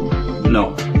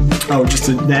 No, Oh, just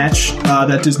a natch.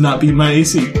 That does not beat my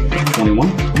AC. 21.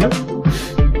 Nope.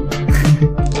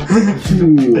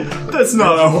 That's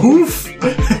not a hoof.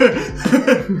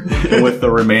 And with the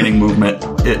remaining movement,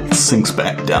 it sinks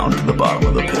back down to the bottom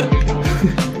of the pit.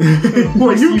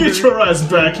 Well, you get your ass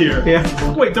back here. Yeah.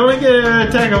 Wait, don't I get an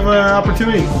attack of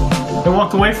opportunity? They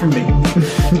walked away from me.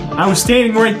 I was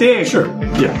standing right there. Sure.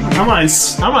 Yeah. I'm gonna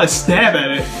stab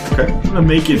at it. Okay. I'm gonna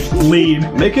make it bleed.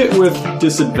 Make it with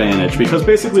disadvantage, because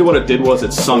basically what it did was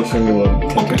it sunk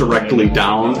directly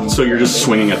down, so you're just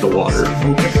swinging at the water.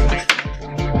 Okay.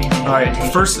 Alright,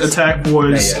 first attack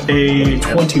was a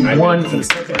 21, and the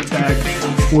second attack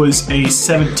was a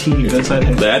 17. Does that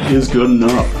hit? That is good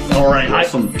enough. Alright, Roll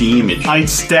some damage. I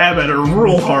stab at her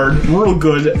real hard, real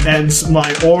good, and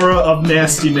my aura of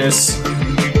nastiness,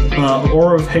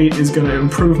 aura of hate is gonna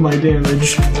improve my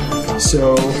damage,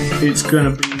 so it's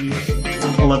gonna be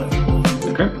 11.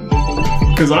 Okay.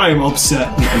 because I am upset.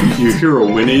 You hear a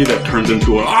whinny that turns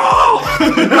into a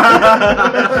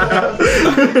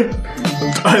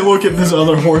I look at this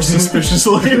other horse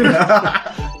suspiciously.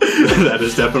 That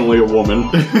is definitely a woman.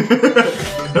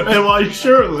 Am I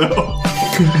sure, though?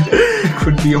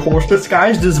 Could be a horse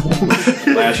disguised as a woman.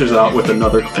 Lashes out with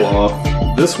another claw.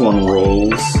 This one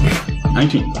rolls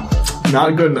 19.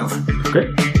 Not good enough. Okay.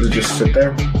 Does it just sit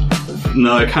there?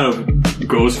 No, it kind of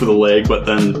goes for the leg, but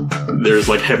then there's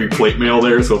like heavy plate mail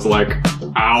there, so it's like,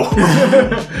 ow.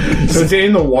 So it's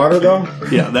in the water, though?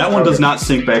 Yeah, that one does not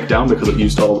sink back down because it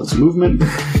used all of its movement.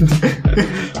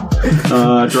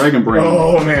 Dragon Brain.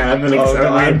 Oh, man, I've been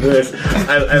excited for this.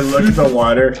 I looked at the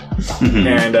water,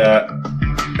 and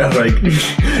I was like,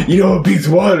 you know what beats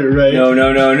water, right? No.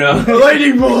 A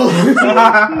lightning bolt!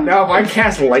 Now, if I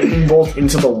cast lightning bolt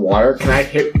into the water, can I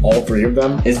hit all three of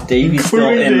them? Is Davey still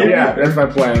in the Yeah, that's my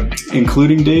plan.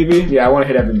 Including Davey? Yeah, I want to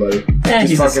hit everybody.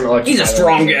 He's a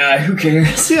strong guy. Who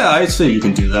cares? Yeah, I'd say you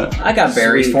can do that. I got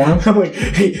berries for him. I'm like,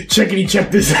 hey, check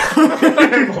this out.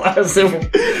 I blast him.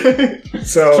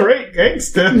 So, Straight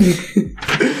gangsta.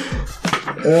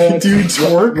 Do you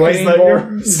twerk? Is that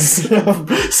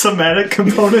your somatic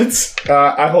components?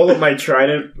 I hold up my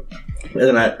trident, and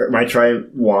then my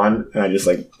trident wand, and I just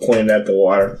like point it at the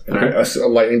water, and a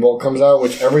lightning bolt comes out,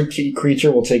 which every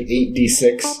creature will take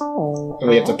 8d6, and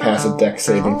they have to pass a dex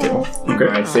saving throw. Okay.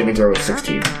 My saving throw is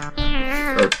 16.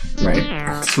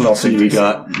 So let's see, we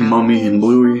got Mummy and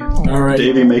Bluey. Alright.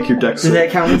 Davey, make your dex Does save.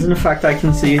 that count as an effect I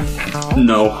can see?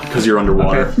 No, because you're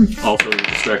underwater. Also, you're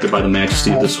distracted by the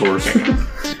majesty of this horse.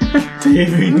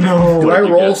 Davey, no. Do I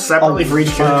roll separately for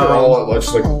each character, or all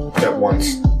at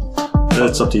once?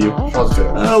 It's up to you. I'll do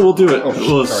it. We'll do it.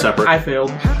 We'll separate. I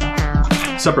failed.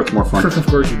 Separate's more fun. Of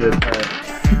course you did.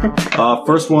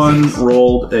 First one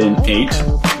rolled an 8.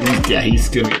 Yeah, he's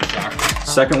gonna get shocked.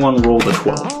 Second one rolled a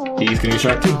 12. He's gonna get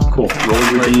shocked too. Cool. Roll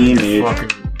your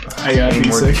damage. I got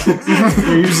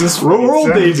D6. Use this. Roll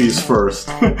Davies first.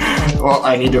 Well,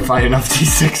 I need to find enough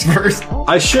D6 first.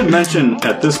 I should mention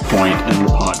at this point in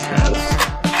the podcast,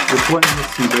 we're playing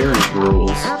with some variant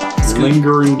rules.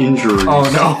 Lingering injuries. Oh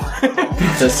no.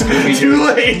 Does Scooby Too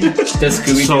late. Does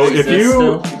Scooby So if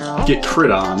you get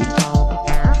crit on,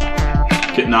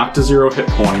 get knocked to 0 hit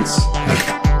points,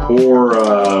 or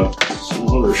some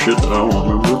other shit that I don't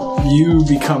remember. You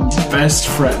become best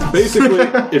friends. Basically,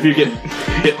 if you get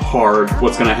hit hard,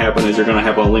 what's going to happen is you're going to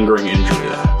have a lingering injury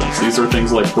that happens. These are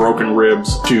things like broken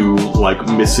ribs to like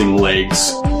missing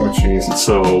legs. Oh jeez.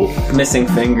 So missing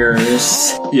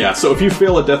fingers. Yeah. So if you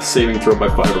fail a death saving throw by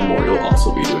 5 or more, you'll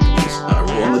also be doing these.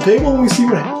 Roll on the table and we see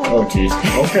what happens. Oh jeez.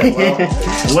 Okay. Well,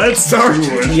 let's start.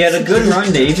 You had a good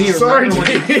run, Davey. Sorry,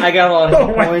 Davey. I got a lot of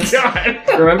hit points. God.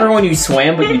 Remember when you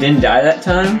swam but you didn't die that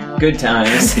time? Good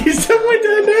times. He's definitely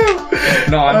dead now.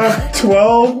 No, I'm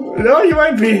 12. No, you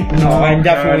might be. No, I'm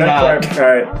definitely not.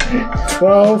 Alright.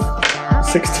 12,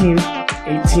 16,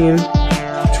 18,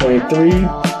 23,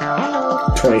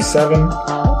 27,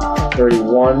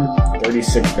 31,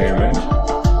 36 damage.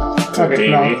 Okay,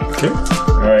 Davey. Okay.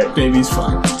 Alright. Baby's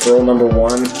fine. Roll number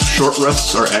 1. Short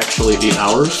rests are actually 8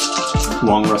 hours.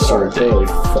 Long rests are a day. Holy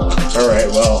fuck. Alright,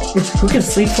 well. Who can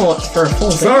sleep for a full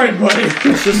day? Sorry, buddy.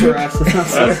 It's just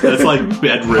rest. That's like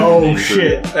bedridden. Oh injury.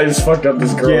 shit. I just fucked up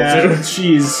this girl Yeah, too.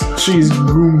 she's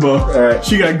Goomba. Alright.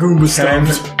 She got Goomba 10,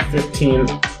 stumped. 15,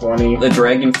 20, The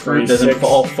dragon fruit doesn't 36,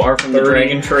 fall far from the 30.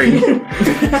 dragon tree.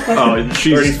 Oh,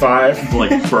 she's 35.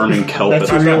 like burning kelp.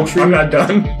 I'm not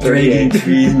done. 38.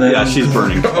 trees, man. Yeah, she's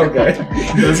burning. Okay.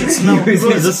 Does it smell? He's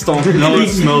a stone. No, it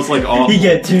smells like awful. He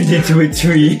got turned into a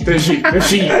tree. Does she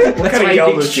what kind of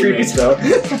yell does she make, though?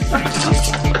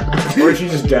 Or is she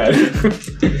just dead?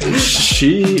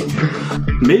 She...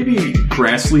 Maybe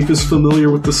Grassleaf is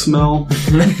familiar with the smell.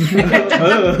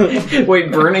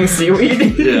 Wait, burning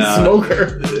seaweed? Yeah.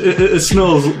 Smoker. It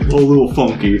smells a little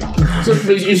funky. So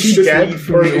is she dead?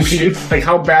 Or is she, like,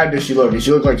 how bad does she look? Does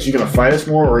she look like she's gonna fight us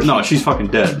more? Or is No, she's fucking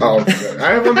dead. Oh, okay.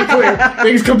 I want to be clear.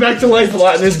 Things come back to life a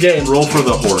lot in this game. Roll for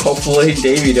the horse. Hopefully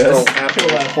Davey does. Oh, kill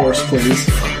that horse, please.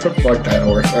 Fuck that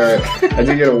horse. Alright. I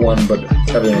did get a 1, but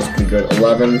everything was pretty good.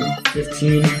 11,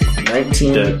 15,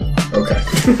 19. Dead. Okay.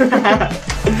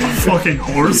 Fucking You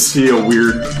horse. see a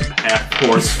weird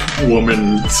half-horse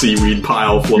woman seaweed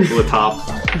pile float to the top.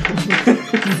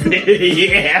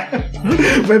 Yeah.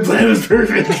 My plan was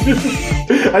perfect.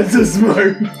 I'm so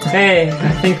smart. Hey,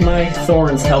 I think my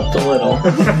thorns helped a little.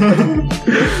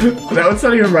 No, it's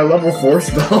not even my level 4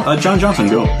 spell. John Johnson,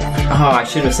 go. Oh, I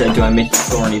should have said, do I make you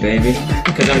thorny, baby?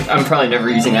 Because I'm probably never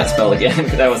using that spell again,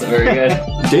 because that wasn't very good.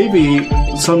 Davey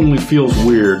suddenly feels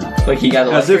weird. Like he got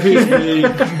As if he's made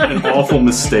an awful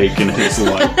mistake in his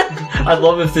life. I'd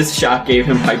love if this shock gave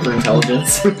him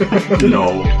hyperintelligence.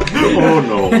 No. Oh,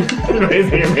 no.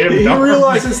 He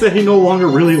realizes that he no longer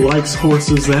really likes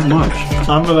horses that much.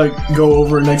 I'm gonna go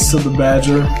over next to the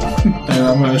badger and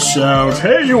I'm gonna shout,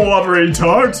 "Hey, you watery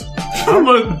tart! I'm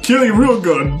gonna kill you real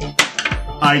good."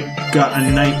 I got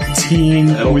a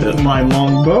 19 with my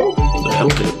longbow. That'll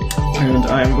hit. And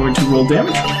I'm going to roll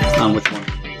damage. On which one?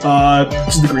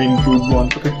 Just the green boob one.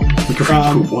 Okay. The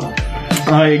green boob one.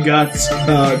 I got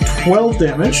 12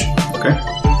 damage. Okay.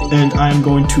 And I'm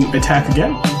going to attack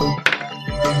again.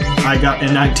 I got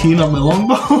a 19 on my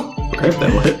longbow. Okay,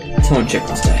 that'll hit. Someone check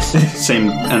this dice. Same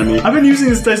enemy. I've been using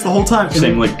this dice the whole time.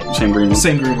 Same green one.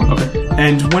 Same green one. Okay.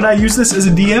 And when I use this as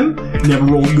a DM, never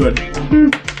rolled good.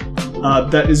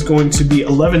 That is going to be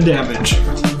 11 damage.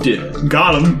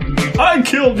 Got him. I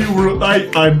killed you.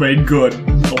 I made good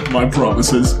of my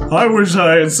promises. I wish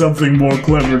I had something more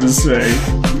clever to say.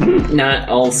 Not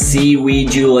I'll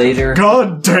seaweed you later.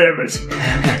 God damn it.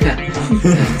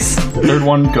 The third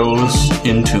one goes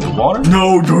into the water.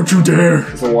 No, don't you dare.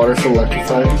 Is the water still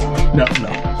electrified? No.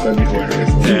 That'd be hilarious.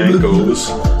 And it goes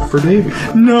for Davey.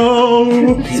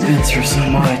 No. He's been through so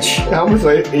much. How much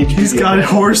HP? He's got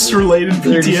horse-related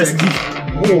PTSD.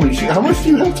 Holy shit. How much do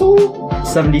you have total?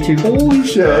 72. Holy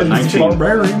shit. 19.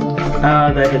 Barbarian.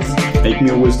 That hits. Make me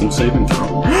a wisdom saving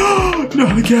throw.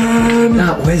 Not again.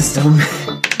 Not wisdom.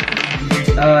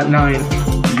 9.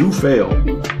 You fail.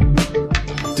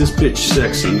 This bitch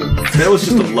sexy. That was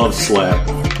just a love slap.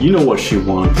 You know what she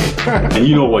wants, and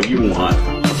you know what you want,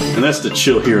 and that's to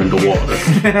chill here in the water.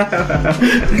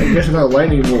 I guess without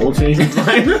lightning bolt will change his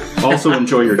mind. Also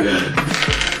enjoy your damage.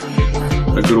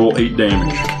 A good old 8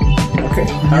 damage. Okay.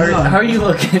 How are you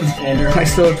looking, Andrew? I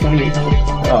still have 28.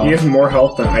 He has more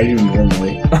health than I do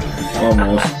normally.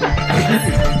 Almost.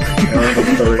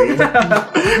 3.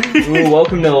 Ooh,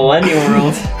 welcome to the Lenny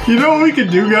world. You know what we could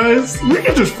do, guys? We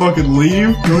could just fucking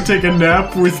leave, go take a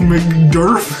nap with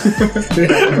McDurf,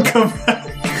 come back.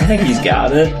 I think he's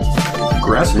got it.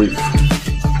 Grass leaf.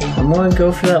 I'm gonna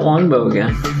go for that longbow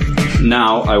again.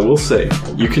 Now, I will say,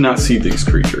 you cannot see these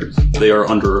creatures. They are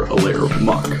under a layer of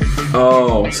muck.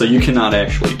 Oh. So you cannot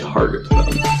actually target them.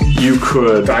 You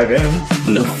could... Dive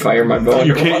in. No. Fire my bow.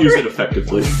 You can't use it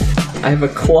effectively. I have a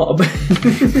club.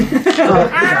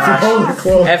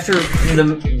 After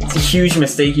the huge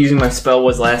mistake using my spell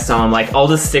was last time, I'm like, I'll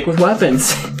just stick with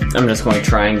weapons. I'm just going to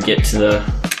try and get to the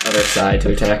other side to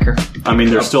attack her. I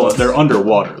mean, they're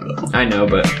underwater, though. I know,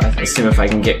 but I assume if I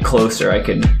can get closer, I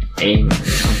could aim.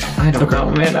 I don't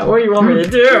know, man. What do you want me to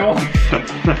do?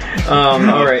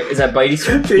 Alright, is that Bitey's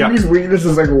turn? Davey's weakness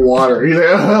is like water. He's like,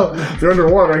 oh, they're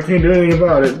underwater, I can't do anything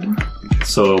about it.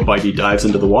 So Bitey dives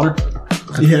into the water?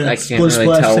 Yeah, I can't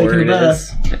really tell where it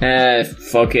is.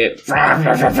 Fuck it.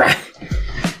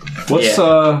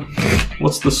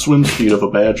 What's the swim speed of a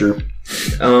badger?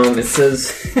 It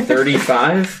says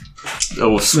 35.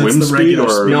 Oh, swim the speed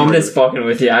regular or No, I'm just fucking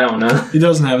with you. I don't know. He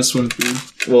doesn't have a swim speed.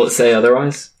 Will it say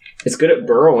otherwise? It's good at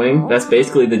burrowing. That's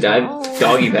basically the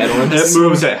doggy paddling. It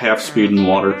moves at half speed in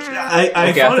water.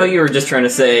 I thought you were just trying to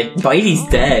say Bitey's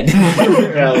dead.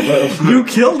 You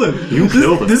killed him. You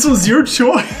killed him. This was your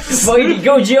choice. Bitey,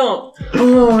 go jump!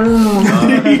 Oh no!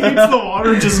 He hits the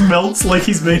water, just melts like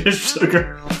he's made of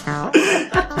sugar.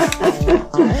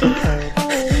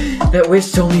 That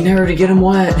witch told me never to get him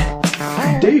wet.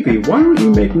 Davey, why don't you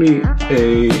make me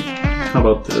a... How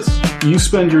about this? You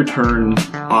spend your turn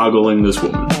ogling this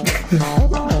woman.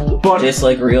 But Just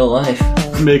like real life.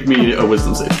 make me a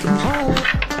wisdom save throw.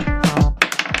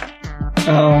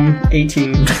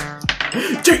 18.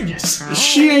 Genius.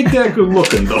 She ain't that good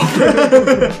looking, though.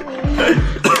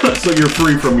 So you're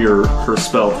free from her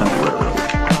spell temporarily.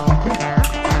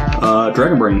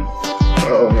 Dragon Brain.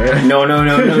 Oh man. No.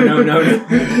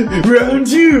 Round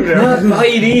 2! Not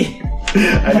Bitey!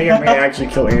 I think I may actually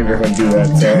kill Andrew if I do that,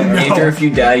 so... Andrew, if you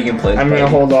die, you can play I'm gonna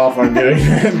hold off on doing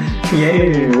that.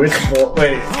 Yay.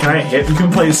 Wait, can I hit? You can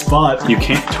play a spot. You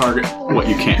can't target what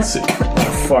you can't see.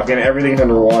 Fucking everything's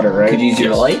underwater, right? Could you use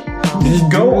your light? Just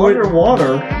go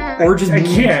underwater, or just I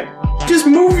can't. just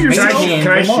move yourself. Can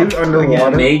I shoot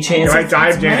underwater? Mage chance. Can I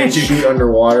dive down and shoot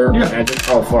underwater? Yeah.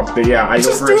 Oh fuck! I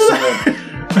go for a single.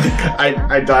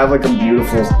 I dive like a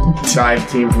beautiful dive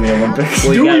team from the Olympics.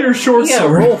 Well, Do your short You gotta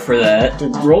sword. roll for that.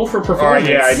 Roll for performance.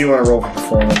 Yeah, I do want to roll for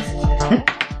performance.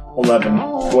 11.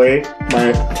 Wait,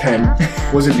 my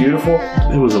 10. Was it beautiful?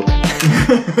 It was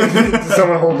Did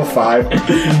someone hold the 5?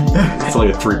 it's like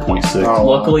a 3.6. Oh,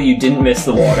 Luckily, you didn't miss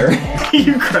the water.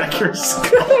 You crack your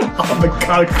skull on the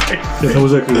concrete. Yeah, that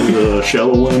was actually the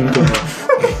shallow one.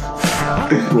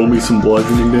 Roll me some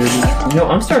bludgeoning damage.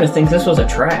 I'm starting to think this was a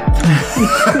trap.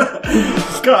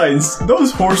 Guys,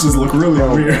 those horses look really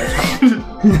weird.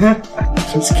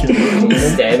 Just kidding. Can you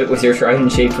stab it with your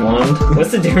trident-shaped wand?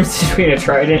 What's the difference between a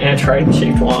trident and a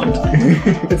trident-shaped wand?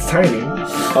 It's tiny.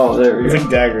 Oh, there we It's go. like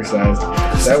dagger sized.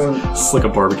 That one, It's like a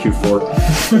barbecue fork.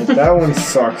 that one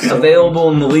sucks.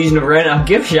 Available in the Legion of Ren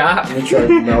gift shop. Let me try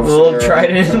mouse Little arrow.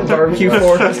 trident barbecue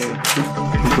fork.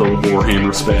 The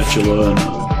Warhammer spatula. And,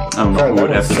 I don't know who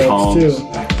would have the tongs.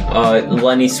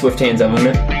 Lenny Swifthand's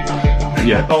element.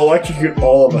 Yeah. I'll electrocute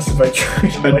all of us if I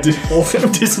try to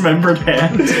A dismembered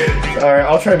hand. Alright,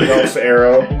 I'll try mouse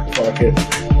arrow. Fuck it.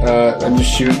 And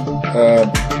just shoot.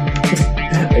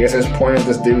 I guess I just point at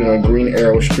this dude and a green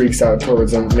arrow streaks out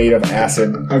towards him made of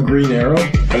acid. A green arrow?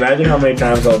 Imagine how many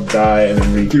times I'll die and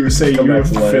then You would say come you back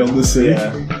have to life. failed the city?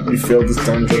 Yeah, you failed this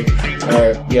dungeon.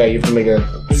 Alright, yeah, you have to make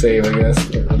a save, I guess.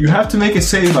 You have to make a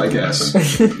save, I guess.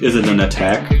 Is it an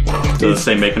attack? Does it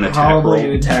say make an attack Probably an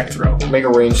roll? attack throw. Make a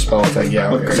ranged spell attack,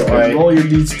 yeah. Okay, so I... roll your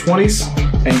d20s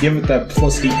and give it that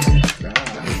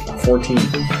 +8. 14.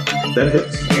 That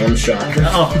hits. I'm shocked.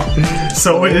 Oh,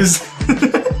 so it is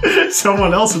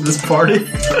someone else in this party.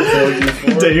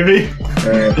 Davey.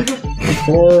 Alright.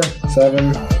 4,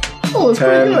 7, Oh, that's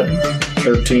 10, pretty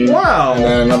good. 13. Wow. And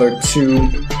then another 2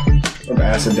 of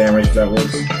acid damage, if that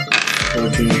works.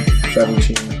 14,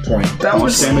 17, 20. That How much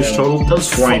was damage total? That was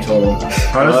 20 total.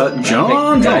 How does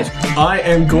John. Guys, I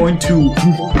am going to.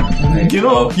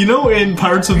 You know, in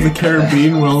Pirates of the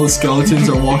Caribbean, when all the skeletons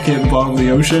are walking at the bottom of the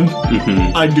ocean,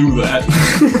 I do that.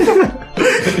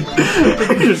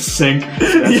 Just sink.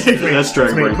 That's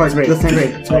Dragon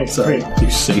Break. Sorry. You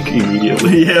sink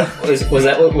immediately. Yeah. was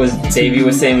that what Davey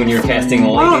was saying when you were casting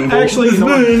a lightning bolt? Actually, you know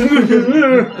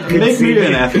what? Make me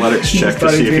an athletics check to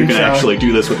see if you can actually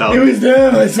do this without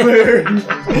dead, I swear.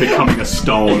 becoming a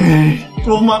stone.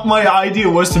 Well, my idea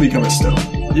was to become a stone.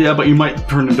 Yeah, but you might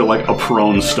turn into like a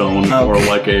prone stone or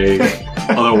like a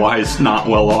otherwise not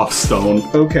well off stone.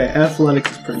 Okay,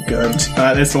 athletics is pretty good.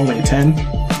 That's only a 10.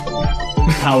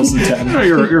 How's the 10? No,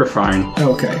 you're fine.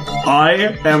 Okay.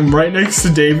 I am right next to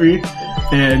Davey,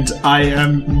 and I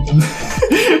am.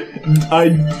 I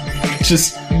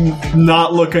just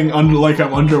not looking like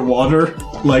I'm underwater.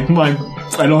 Like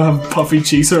I don't have puffy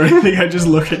cheeks or anything. I just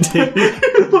look at Davey.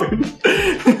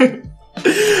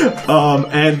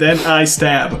 And then I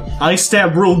stab. I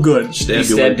stab real good. You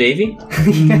stab Davey?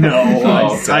 No,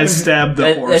 I stabbed the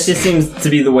That horse. just seems to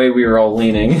be the way we were all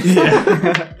leaning.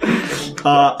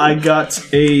 I got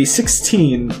a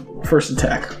 16 first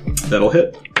attack. That'll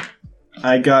hit.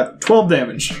 I got 12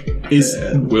 damage.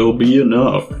 Will be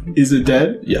enough. Is it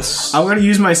dead? Yes. I'm gonna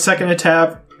use my second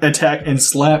attack and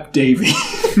slap Davey.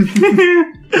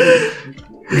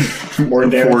 More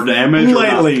damage. 4 damage? or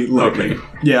not? Lightly. Okay.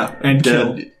 Yeah, and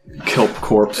kill. Dead kelp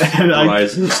corpse And I-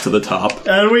 rises to the top.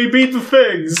 And we beat the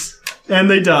figs. And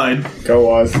they died.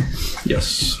 Go, Oz.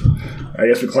 Yes. I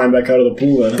guess we climb back out of the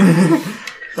pool then.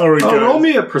 Alright, guys. Roll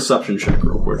me a perception check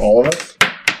real quick. All of us?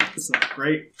 It's not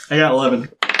great. I got 11.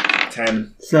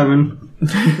 10. 7.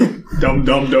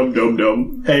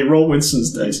 Dumb. Hey, roll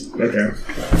Winston's dice. Okay.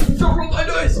 Don't roll my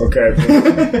dice!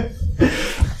 Okay.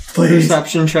 Please.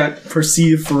 Perception check.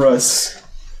 Proceed for us.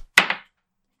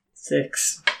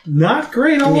 6. Not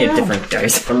great all Give me a around. different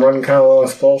dice. I'm running kind of low on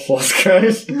spell slots,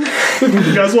 guys. You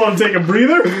guys want to take a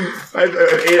breather? I have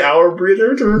an 8-hour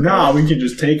breather to recover. Nah, we can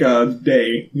just take a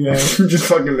day. Yeah, just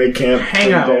fucking make camp.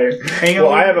 Hang out. Day. Hang out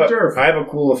Well, I with have the turf. I have a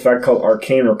cool effect called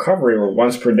Arcane Recovery, where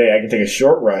once per day I can take a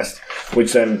short rest,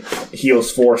 which then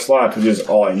heals 4 slots, which is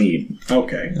all I need.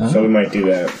 Okay. So we might do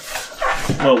that.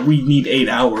 Well, we need 8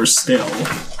 hours still.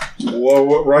 Whoa,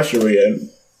 what rush are we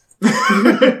in?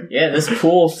 Yeah, this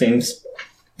pool seems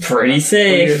pretty We,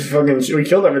 safe. just we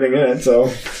killed everything in it, so.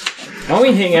 Why don't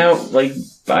we hang out,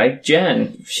 by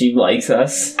Jen? If she likes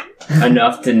us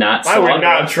enough to not I would slug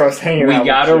not us. trust hanging We out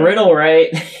got with a you. riddle right.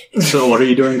 So what are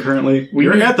you doing currently?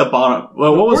 You're at the bottom.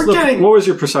 Well, what was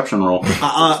your perception roll?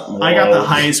 I got the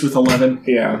highest with 11.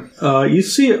 Yeah. You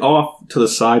see off to the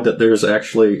side that there's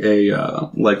actually a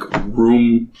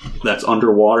room that's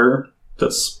underwater.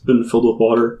 That's been filled with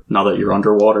water now that you're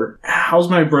underwater. How's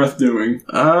my breath doing?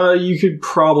 You could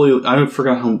probably... I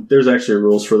forgot how... There's actually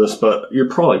rules for this, but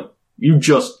you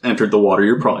just entered the water.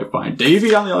 You're probably fine.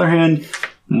 Davey, on the other hand,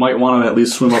 might want to at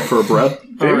least swim up for a breath.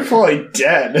 They're probably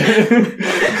dead.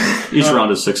 Each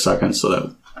round is 6 seconds, so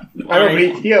that... I don't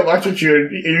mean, he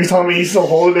electrocuted. You're telling me he's still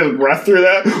holding his breath through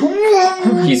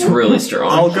that? He's really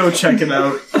strong. I'll go check it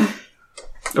out.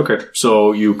 Okay,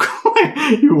 so you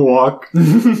you walk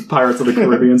Pirates of the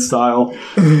Caribbean style.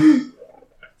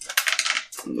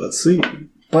 Let's see.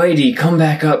 Bitey, come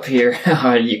back up here,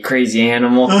 you crazy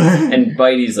animal. And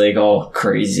Bitey's like all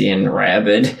crazy and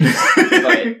rabid.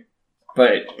 But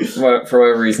But for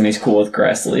whatever reason, he's cool with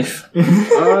grass leaf.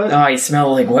 Oh, you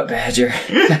smell like wet badger.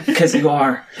 Because you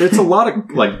are. It's a lot of,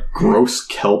 gross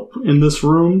kelp in this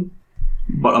room.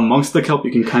 But amongst the kelp,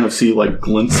 you can kind of see,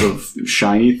 glints of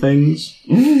shiny things.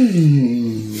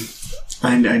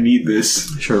 I need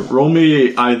this. Sure. Roll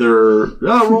me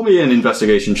an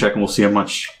investigation check, and we'll see how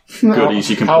much goodies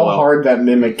you can pull out. How hard that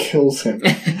mimic kills him.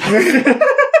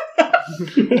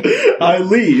 I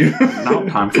leave. Now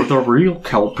time for the real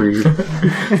kelpie.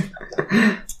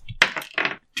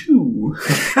 2.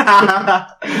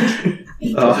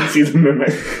 See the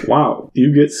mimic. Wow.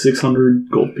 You get 600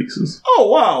 gold pieces. Oh,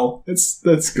 wow.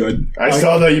 That's good. I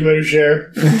saw that. You better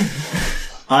share.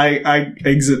 I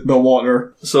exit the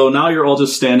water. So now you're all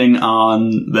just standing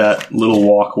on that little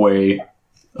walkway,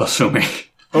 assuming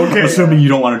you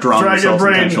don't want to drown yourselves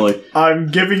intentionally. I'm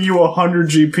giving you 100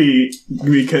 GP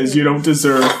because you don't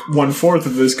deserve 1/4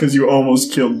 of this because you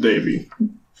almost killed Davey.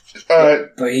 I'll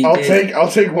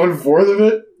take 1/4 of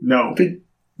it. No,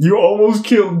 you almost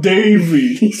killed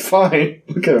Davey. He's fine.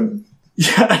 Look at him.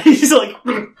 Yeah, he's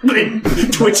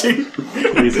twitching.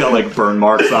 He's got burn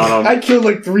marks on him. I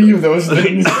killed 3 of those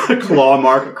things. A claw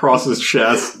mark across his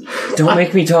chest. Don't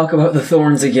make me talk about the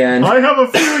thorns again. I have a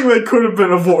feeling they could have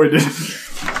been avoided.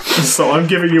 So I'm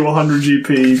giving you 100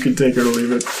 GP. You can take it or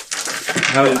leave it.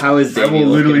 How is Davey? I will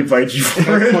literally fight you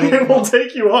for it. It will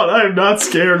take you on. I am not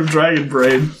scared of Dragon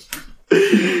Brain.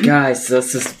 Guys,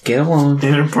 let's just get along.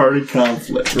 Inter-party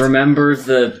conflict. Remember,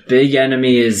 the big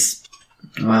enemy is...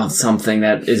 well, something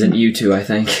that isn't you two, I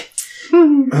think.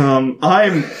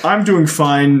 I'm doing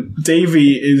fine.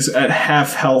 Davey is at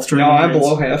half health. No, I'm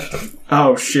below half.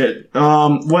 Oh shit.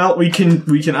 Well, we can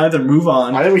either move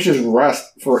on. I think we should just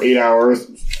rest for 8 hours.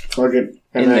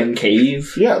 In the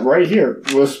cave. Yeah, right here.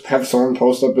 We'll just have someone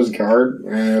post up his guard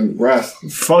and rest.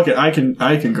 Fuck it, I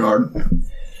can guard.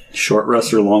 Short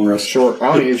rest or long rest? Short. I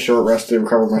don't need a short rest to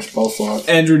recover my spell slot.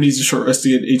 Andrew needs a short rest to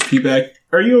get HP back.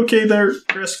 Are you okay there,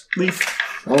 Chris Leaf?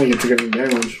 I only get to get any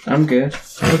damage. I'm good.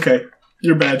 Okay.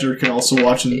 Your badger can also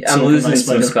watch and I'm losing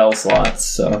some spell slots,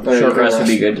 so short rest would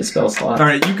be good to spell slot.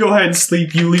 Alright, you go ahead and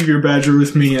sleep. You leave your badger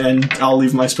with me, and I'll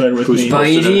leave my spider with me.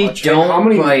 Bitey,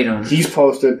 don't bite him. He's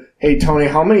posted. Hey, Tony,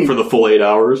 how many... For the full 8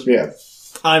 hours? Yeah.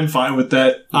 I'm fine with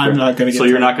that. I'm not going to get... So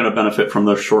you're not going to benefit from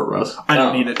the short rest? I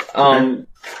don't need it. Okay.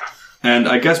 And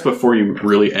I guess before you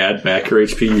really add back your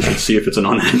HP, you should see if it's an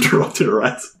uninterrupted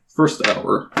rest. First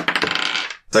hour.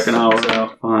 Second hour,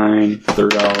 fine.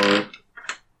 Third hour,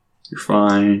 you're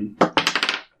fine.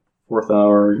 Fourth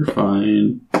hour, you're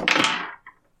fine.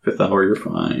 Fifth hour, you're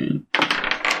fine.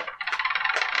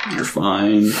 You're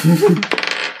fine.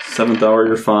 Seventh hour,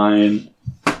 you're fine.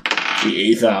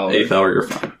 The 8th hour. 8th hour, you're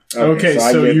fine. Okay,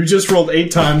 so you just rolled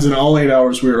 8 times in all 8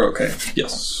 hours we were okay.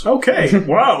 Yes. Okay,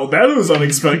 wow, that was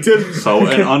unexpected. So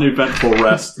an uneventful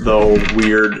rest, though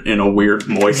weird in a weird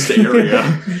moist area.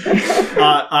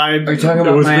 Are you talking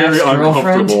about it was my very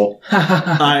uncomfortable.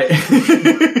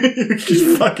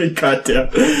 You fucking goddamn.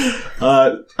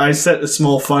 I set a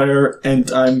small fire, and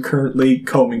I'm currently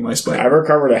combing my spider. I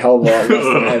recovered a hell of a lot less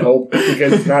than I hoped,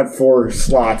 because it's not 4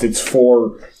 slots, it's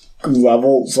 4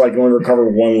 levels, so I can only recover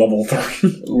 1 level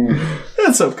 3.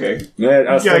 That's okay. Yeah,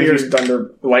 I was trying to use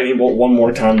Thunder Lightning Bolt 1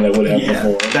 more time than I would have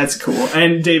before. That's cool.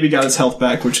 And Davey got his health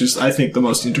back, which is, I think, the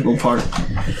most integral part.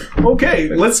 Okay,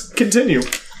 let's continue.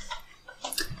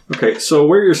 Okay, so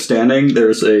where you're standing,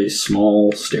 there's a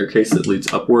small staircase that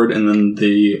leads upward, and then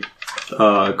the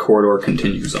corridor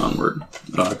continues onward.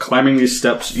 Climbing these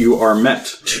steps, you are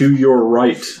met to your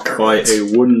right by a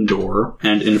wooden door,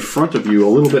 and in front of you, a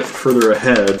little bit further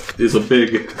ahead, is a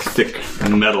big, thick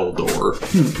metal door.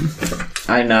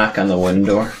 I knock on the wooden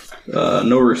door.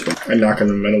 No response. I knock on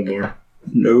the metal door.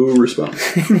 No response.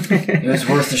 It was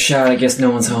worth a shot. I guess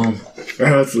no one's home.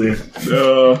 Let's leave.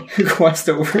 Quest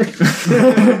over.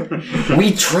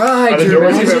 We tried. Are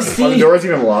the doors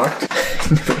even locked?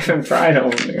 We haven't tried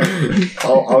opening it.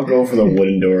 I'll go for the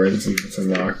wooden door and see if it's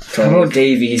unlocked. How about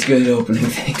Davey? He's good at opening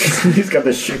things. He's got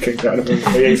the shit kicked out of him.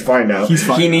 Yeah, he's fine now.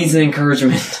 He needs an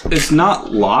encouragement. It's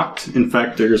not locked. In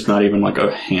fact, there's not even like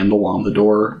a handle on the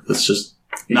door. It's just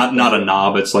not a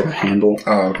knob. It's like a handle.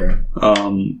 Oh, okay.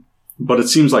 But it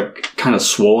seems like kind of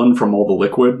swollen from all the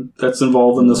liquid that's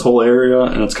involved in this whole area,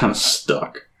 and it's kind of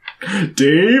stuck.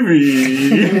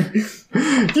 Davey!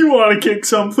 You want to kick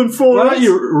something for Why us? don't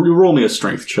you roll me a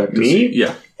strength check? Me? See?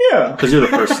 Yeah. Yeah. Because you're the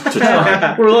first to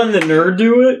try. We're letting the nerd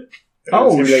do it? Oh,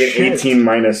 it's gonna be like an 18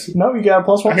 minus. No, you got a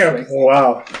 +1 strength.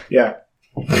 Wow. Yeah.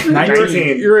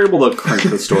 19. You're able to crank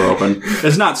this door open.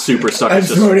 It's not super stuck. I'm It's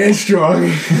just so damn strong.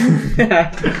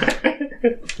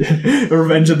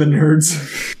 Revenge of the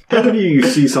Nerds. ahead of you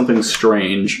see something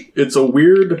strange. It's a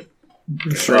weird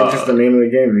Strange is the name of the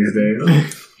game these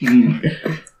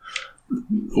days.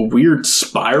 A weird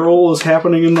spiral is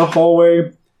happening in the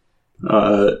hallway.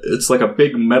 It's like a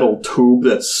big metal tube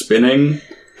that's spinning,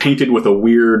 painted with a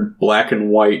weird black and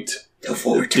white,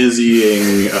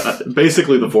 dizzying,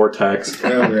 basically the vortex,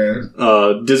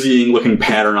 dizzying looking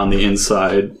pattern on the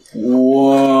inside.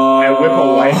 Whoa! I whip a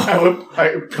light.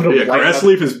 I put a light. Grass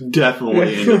Leaf is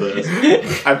definitely into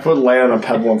this. I put light on a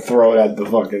pebble and throw it at the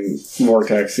fucking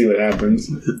vortex. See what happens.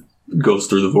 Goes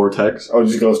through the vortex. Oh, it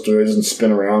just goes through. It doesn't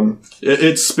spin around.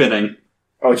 It's spinning.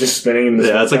 Oh, it's just spinning in the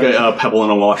Yeah, it's like a pebble in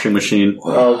a washing machine.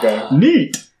 Oh, okay.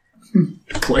 Neat.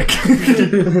 Click.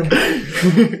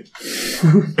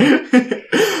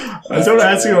 I started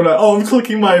asking him, I'm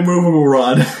clicking my movable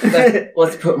rod.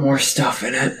 Let's put more stuff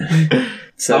in it.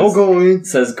 I'll go in.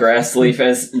 Says Grass Leaf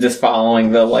as just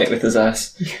following the light with his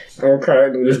S. Okay,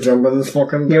 we just jump in this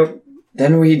fucking... Yep.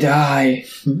 Then we die.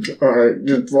 Alright,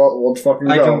 let's fucking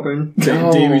go. I jump in.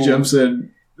 No. Davey jumps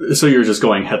in. So you're just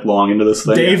going headlong into this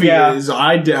thing? Davey is...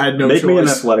 I had no choice. Make me an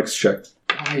athletics check.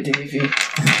 Hi, Davey.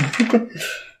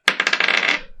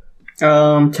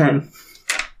 10.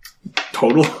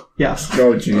 Total? Yes.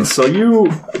 Oh, jeez. So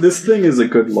this thing is a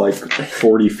good,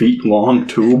 40 feet long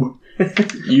tube.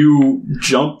 You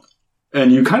jump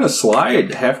and you kind of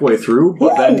slide halfway through,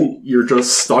 but then you're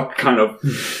just stuck kind of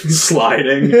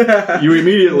sliding. You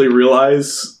immediately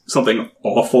realize something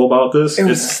awful about this. It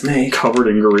was it's a snake. Covered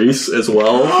in grease as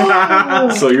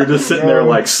well. So you're just sitting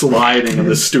there sliding in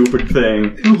this stupid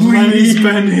thing. Please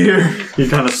been here. You're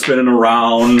kind of spinning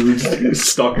around,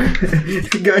 stuck.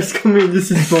 Guys, come in.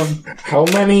 This is fun. How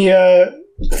many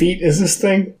feet is this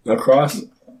thing across?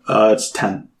 It's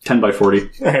 10. 10 by 40.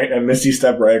 Alright, I Misty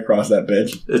step right across that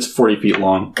bitch. It's 40 feet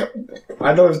long.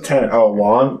 I thought it was 10. Oh,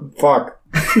 long? Fuck.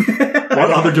 What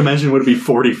other dimension would it be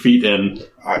 40 feet in?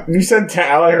 You said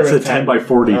 10. I heard it was 10 by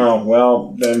 40. Oh,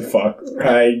 well, then fuck.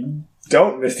 I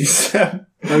don't Misty step.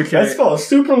 Okay. That's called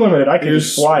super limited. I can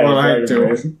just fly. What I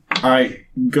do. Alright,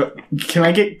 can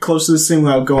I get close to this thing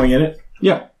without going in it?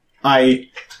 Yeah. The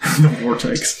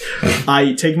vortex.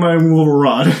 I take my movable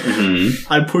rod.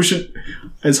 Mm-hmm. I push it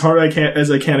as hard as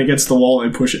I can against the wall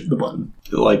and push it the button.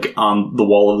 Like on the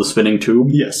wall of the spinning tube?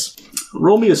 Yes.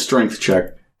 Roll me a strength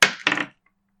check.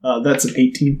 That's an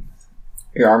 18.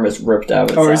 Your arm is ripped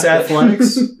out. Or is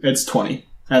athletics? It's 20.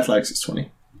 Athletics is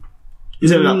 20. Is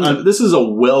it this is a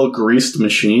well-greased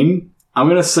machine. I'm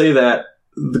going to say that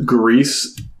the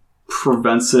grease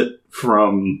prevents it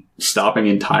from stopping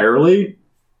entirely,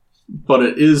 but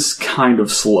it is kind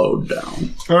of slowed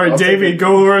down. Alright, Davey,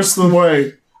 go the rest of the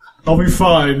way. I'll be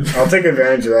fine. I'll take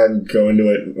advantage of that and go into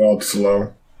it while it's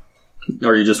slow.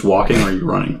 Are you just walking or are you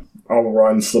running? I'll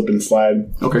run, slip, and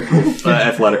slide. Okay.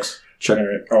 Athletics. Check.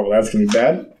 Alright. Oh, well, that's going to be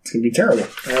bad. It's going to be terrible.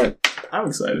 Alright. I'm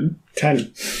excited.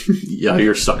 10. Yeah,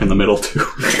 you're stuck in the middle too.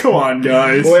 Come on,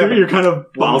 guys. Well, you're kind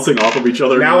of bouncing off of each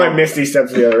other. Now I Misty step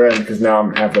to the other end because now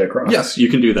I'm halfway across. Yes, you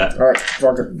can do that. Alright,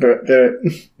 fuck it. Did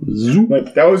it.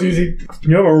 Like, that was easy.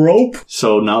 You have a rope?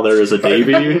 So now there is a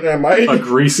Davy, a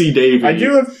greasy Davy. I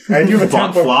do have a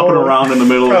tempo flopping around in the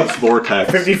middle of this vortex.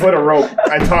 50 foot of rope.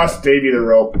 I tossed Davy the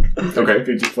rope. Okay.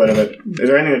 50 foot of it. Is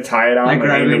there anything to tie it on? I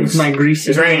grab it with my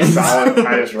greasy Is there anything solid to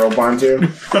tie this rope onto?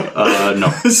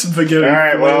 No. Spaghetti.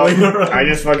 Alright, well, I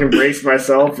just fucking brace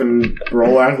myself and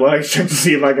roll athletics check to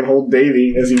see if I can hold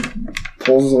Davy as he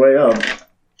pulls his way up.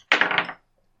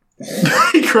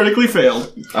 He critically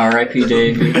failed. R.I.P.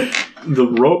 Davey. The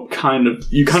rope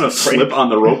you kind of slip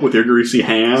on the rope with your greasy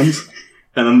hands,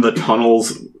 and then the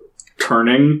tunnel's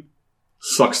turning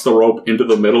sucks the rope into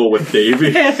the middle with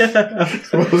Davy.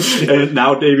 And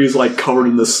now Davy's covered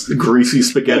in this greasy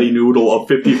spaghetti noodle of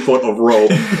 50 foot of rope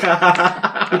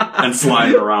and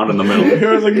sliding around in the middle. It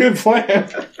was a good plan.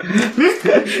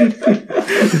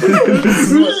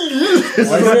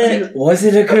 Was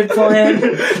it a good plan?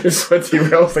 It's what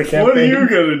derails the campaign. What are you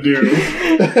gonna do?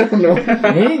 I don't know.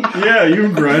 Me? Yeah,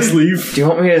 you grass leaf. Do you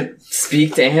want me to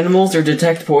speak to animals or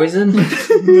detect poison?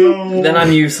 No. Then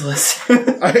I'm useless.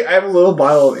 I have a little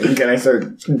bottle of ink and I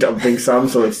start dumping some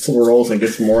so it swirls and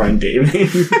gets more on Davy.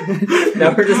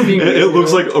 Now we're just being. It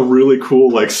looks like a really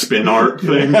cool spin art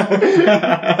thing.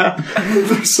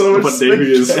 So but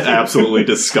Davy is absolutely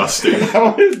disgusting.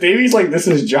 Davy's this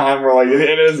is John, where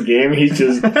in his game he's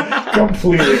just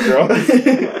completely gross.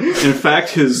 In fact,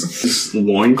 his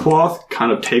loincloth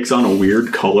kind of takes on a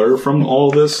weird color from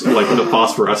all this, the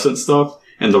phosphorescent stuff,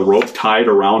 and the rope tied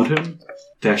around him.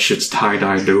 That shit's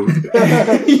tie-dye, dude.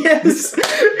 Yes!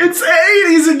 It's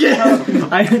 80s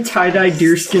again! I have tie-dye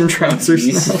deerskin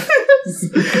trousers now.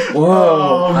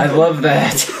 Whoa, I love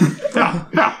that.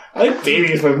 I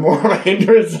Davey's been more of a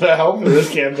hindrance than a help in this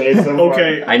campaign so far.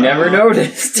 Okay. I never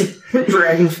noticed.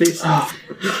 Dragon face.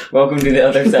 Welcome to the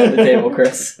other side of the table,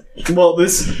 Chris. Well,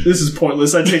 this is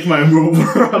pointless. I take my rope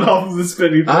rod off of the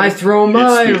spinning. I throw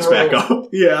my It scoots rope. back up.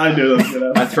 Yeah, I do.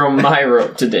 I throw my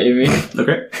rope to Davey.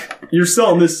 Okay. You're still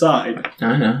on this side.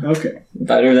 I know. Okay.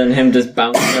 Better than him just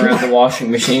bouncing around the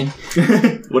washing machine.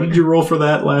 What did you roll for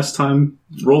that last time?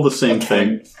 Roll the same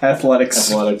thing.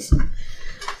 Athletics.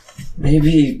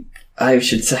 Maybe I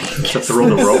should second Have guess. to roll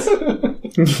the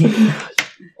rope.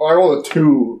 Oh, I rolled a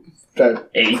 2 that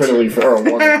 8. critically or a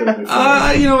 1 critically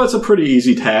failed. It's a pretty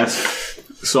easy task.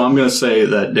 So I'm going to say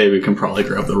that David can probably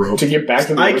grab the rope To get back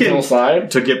to the I original can-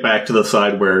 side? to get back to the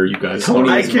side where you guys Tony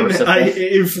are. I is can, merciful.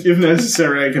 if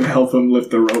necessary, I can help him lift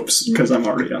the ropes because I'm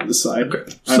already on the side.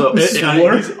 Okay. So he's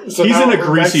So in now a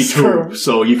greasy that's tube, true.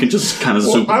 so you can just kind of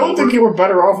Well, zoom I don't over. think you were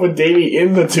better off with Davey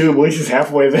in the tube. At least he's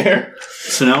halfway there.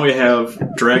 So now we have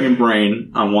Dragon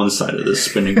Brain on one side of this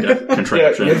spinning death Yeah,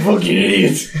 contraption, you fucking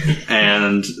idiots.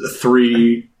 and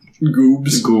 3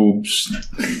 goobs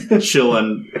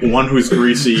chilling. One who's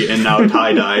greasy and now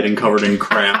tie-dyed and covered in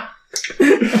crap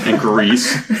and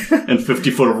grease, and 50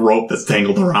 foot of rope that's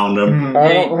tangled around him.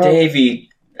 Hey, Davey,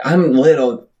 I'm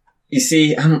little. You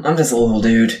see, I'm just a little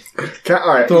dude.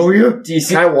 Alright. Throw you? Do you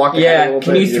see? Can I walk ahead a Yeah, little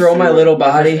can bit you just throw see my if little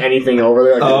there's body? anything over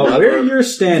there? Where you're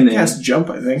standing, Cast jump,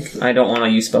 I think. I don't want to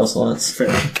use spell slots. Fair.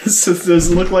 This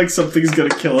doesn't look like something's gonna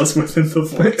kill us within the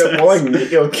vortex. More like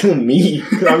it'll kill me.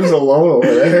 I'm just alone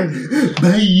over there.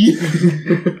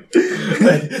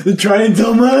 The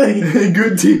triangle's mine.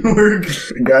 Good teamwork.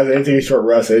 Guys, I didn't take a short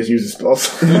rest. I just used a spell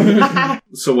slot.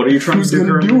 So what are you trying to do?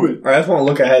 Gonna do it. I just want to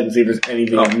look ahead and see if there's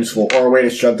anything useful or a way to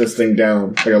shut this thing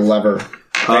down, like a lever.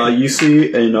 You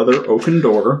see another oaken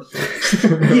door.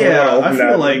 Yeah, I open feel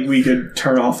that. like we could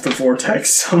turn off the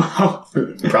vortex somehow.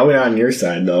 Probably not on your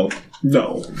side, though.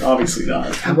 No, obviously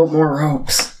not. How about more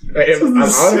ropes? I'm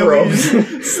on the ropes.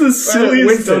 It's the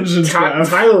silliest dungeon trap.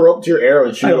 Tie the rope to your arrow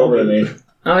and shoot it over to me.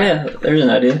 Oh yeah, there's an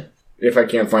idea. If I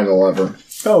can't find the lever.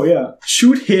 Oh yeah,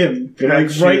 shoot him Did I like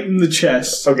shoot- right in the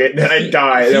chest. Okay, then I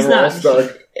die. Then He's we're all not-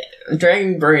 stuck.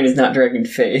 Dragon brain is not dragon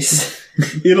face.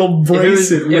 It'll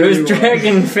brace it. It really was well.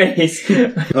 dragon face.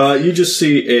 You just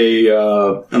see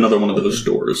another one of those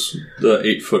doors, the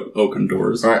 8 foot oaken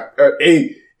doors. Alright,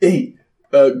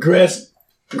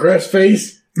 grass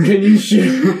face, can you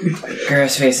shoot?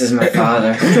 Grass face is my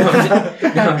father.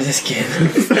 No, I'm just kidding.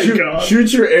 Thank God.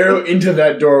 Shoot your arrow into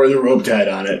that door with a rope tied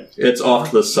on it. It's off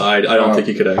to the side. I don't think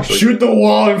you could actually Shoot the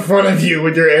wall in front of you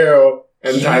with your arrow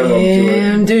and tie a rope to it.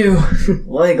 Can do.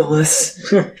 Legolas.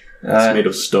 It's made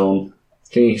of stone.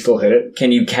 Can you still hit it?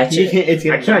 Can you catch it?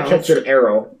 I can't catch an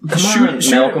arrow. Come on,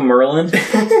 Malcolm Merlin.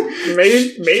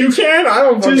 Maybe you can. I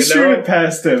don't fucking Just know. shoot it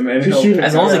past him, and Just he'll. shoot it.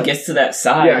 As long as Yeah. it gets to that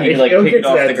side, Yeah, he can like it'll pick get it to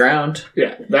off that- the ground.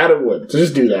 Yeah, that it would. So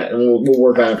just do that, and we'll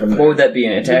work on it from there. What would that be,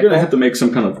 an attack? You're gonna roll? have to make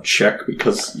some kind of check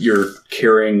because you're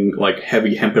carrying like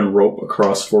heavy hempen rope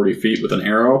across 40 feet with an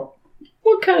arrow.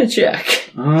 What kind of check?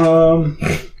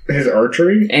 His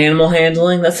archery? Animal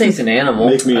handling? Let's say it's an animal.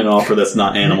 Make me an offer that's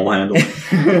not animal handling.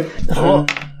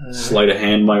 Sleight of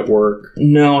hand might work.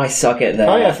 No, I suck at that.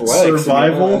 Probably athletics.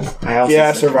 Survival? I also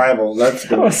Yeah, suck. survival. That's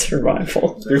Oh, good.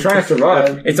 survival. You're trying to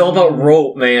survive. It's all about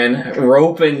rope, man.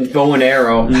 Rope and bow and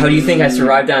arrow. How do you think I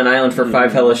survived on an island for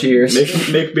 5 hellish years?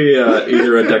 Make me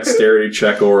either a dexterity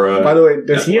check or a. By the way,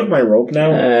 does he have my rope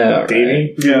now?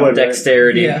 Davey? Yeah. You would, right?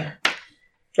 Dexterity. Yeah.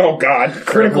 Oh god,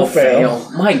 critical fail.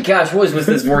 My gosh, what is with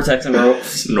this vortex and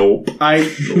ropes? Nope. I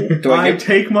Do I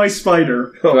take my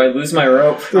spider. Do I lose my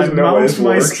rope? I There's no way mount this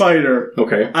my works. spider.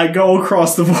 Okay. I go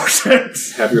across the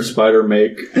vortex. Have your spider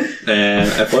make an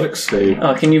athletics save.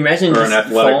 Oh, can you imagine Or an just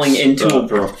athletics falling into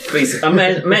throw.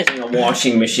 imagine a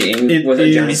washing machine It with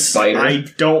a giant is- spider? I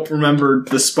don't remember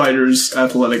the spider's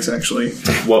athletics actually.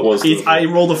 What was the, I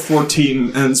rolled a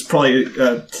 14, and it's probably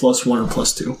 +1 or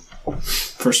 +2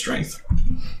 for strength.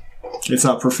 It's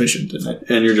not proficient in it.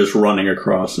 And you're just running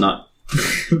across, not.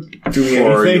 Doing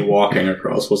Or are you anything? walking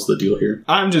across? What's the deal here?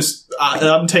 I'm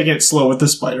taking it slow with the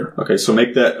spider. Okay, so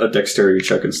make that a dexterity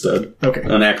check instead. Okay.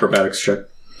 An acrobatics check.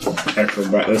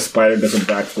 Acrobat. The spider does a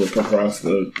backflip across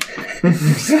the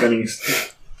spinning.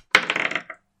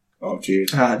 Oh jeez.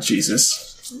 Ah,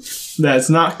 Jesus. That's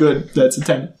not good. That's a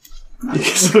 10.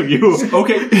 So you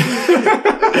Okay.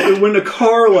 when a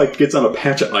car like gets on a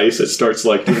patch of ice, it starts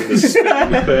like doing this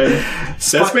spinning thing.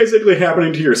 That's basically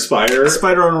happening to your spider.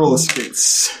 Spider on roller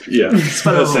skates. Yeah,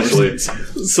 essentially.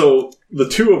 So the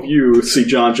two of you see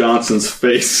John Johnson's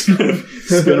face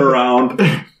spin around,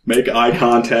 make eye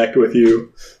contact with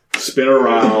you, spin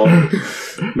around,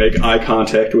 make eye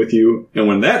contact with you, and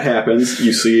when that happens,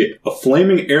 you see a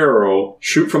flaming arrow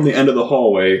shoot from the end of the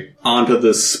hallway onto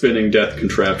this spinning death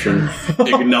contraption,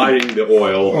 igniting the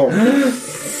oil.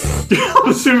 I'm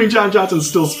assuming John Johnson's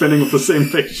still spinning with the same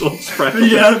facial expression.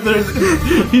 Yeah,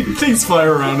 he thinks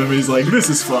fire around him. He's like, this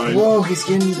is fine. Whoa, he's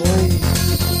getting blazed.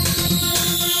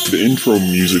 The intro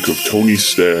music of Tony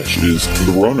Stache is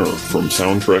The Runner from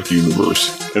Soundtrack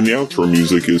Universe, and the outro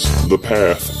music is The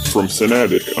Path from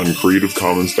Synatic on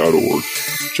CreativeCommons.org.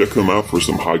 Check them out for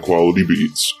some high-quality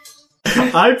beats.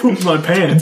 I pooped my pants.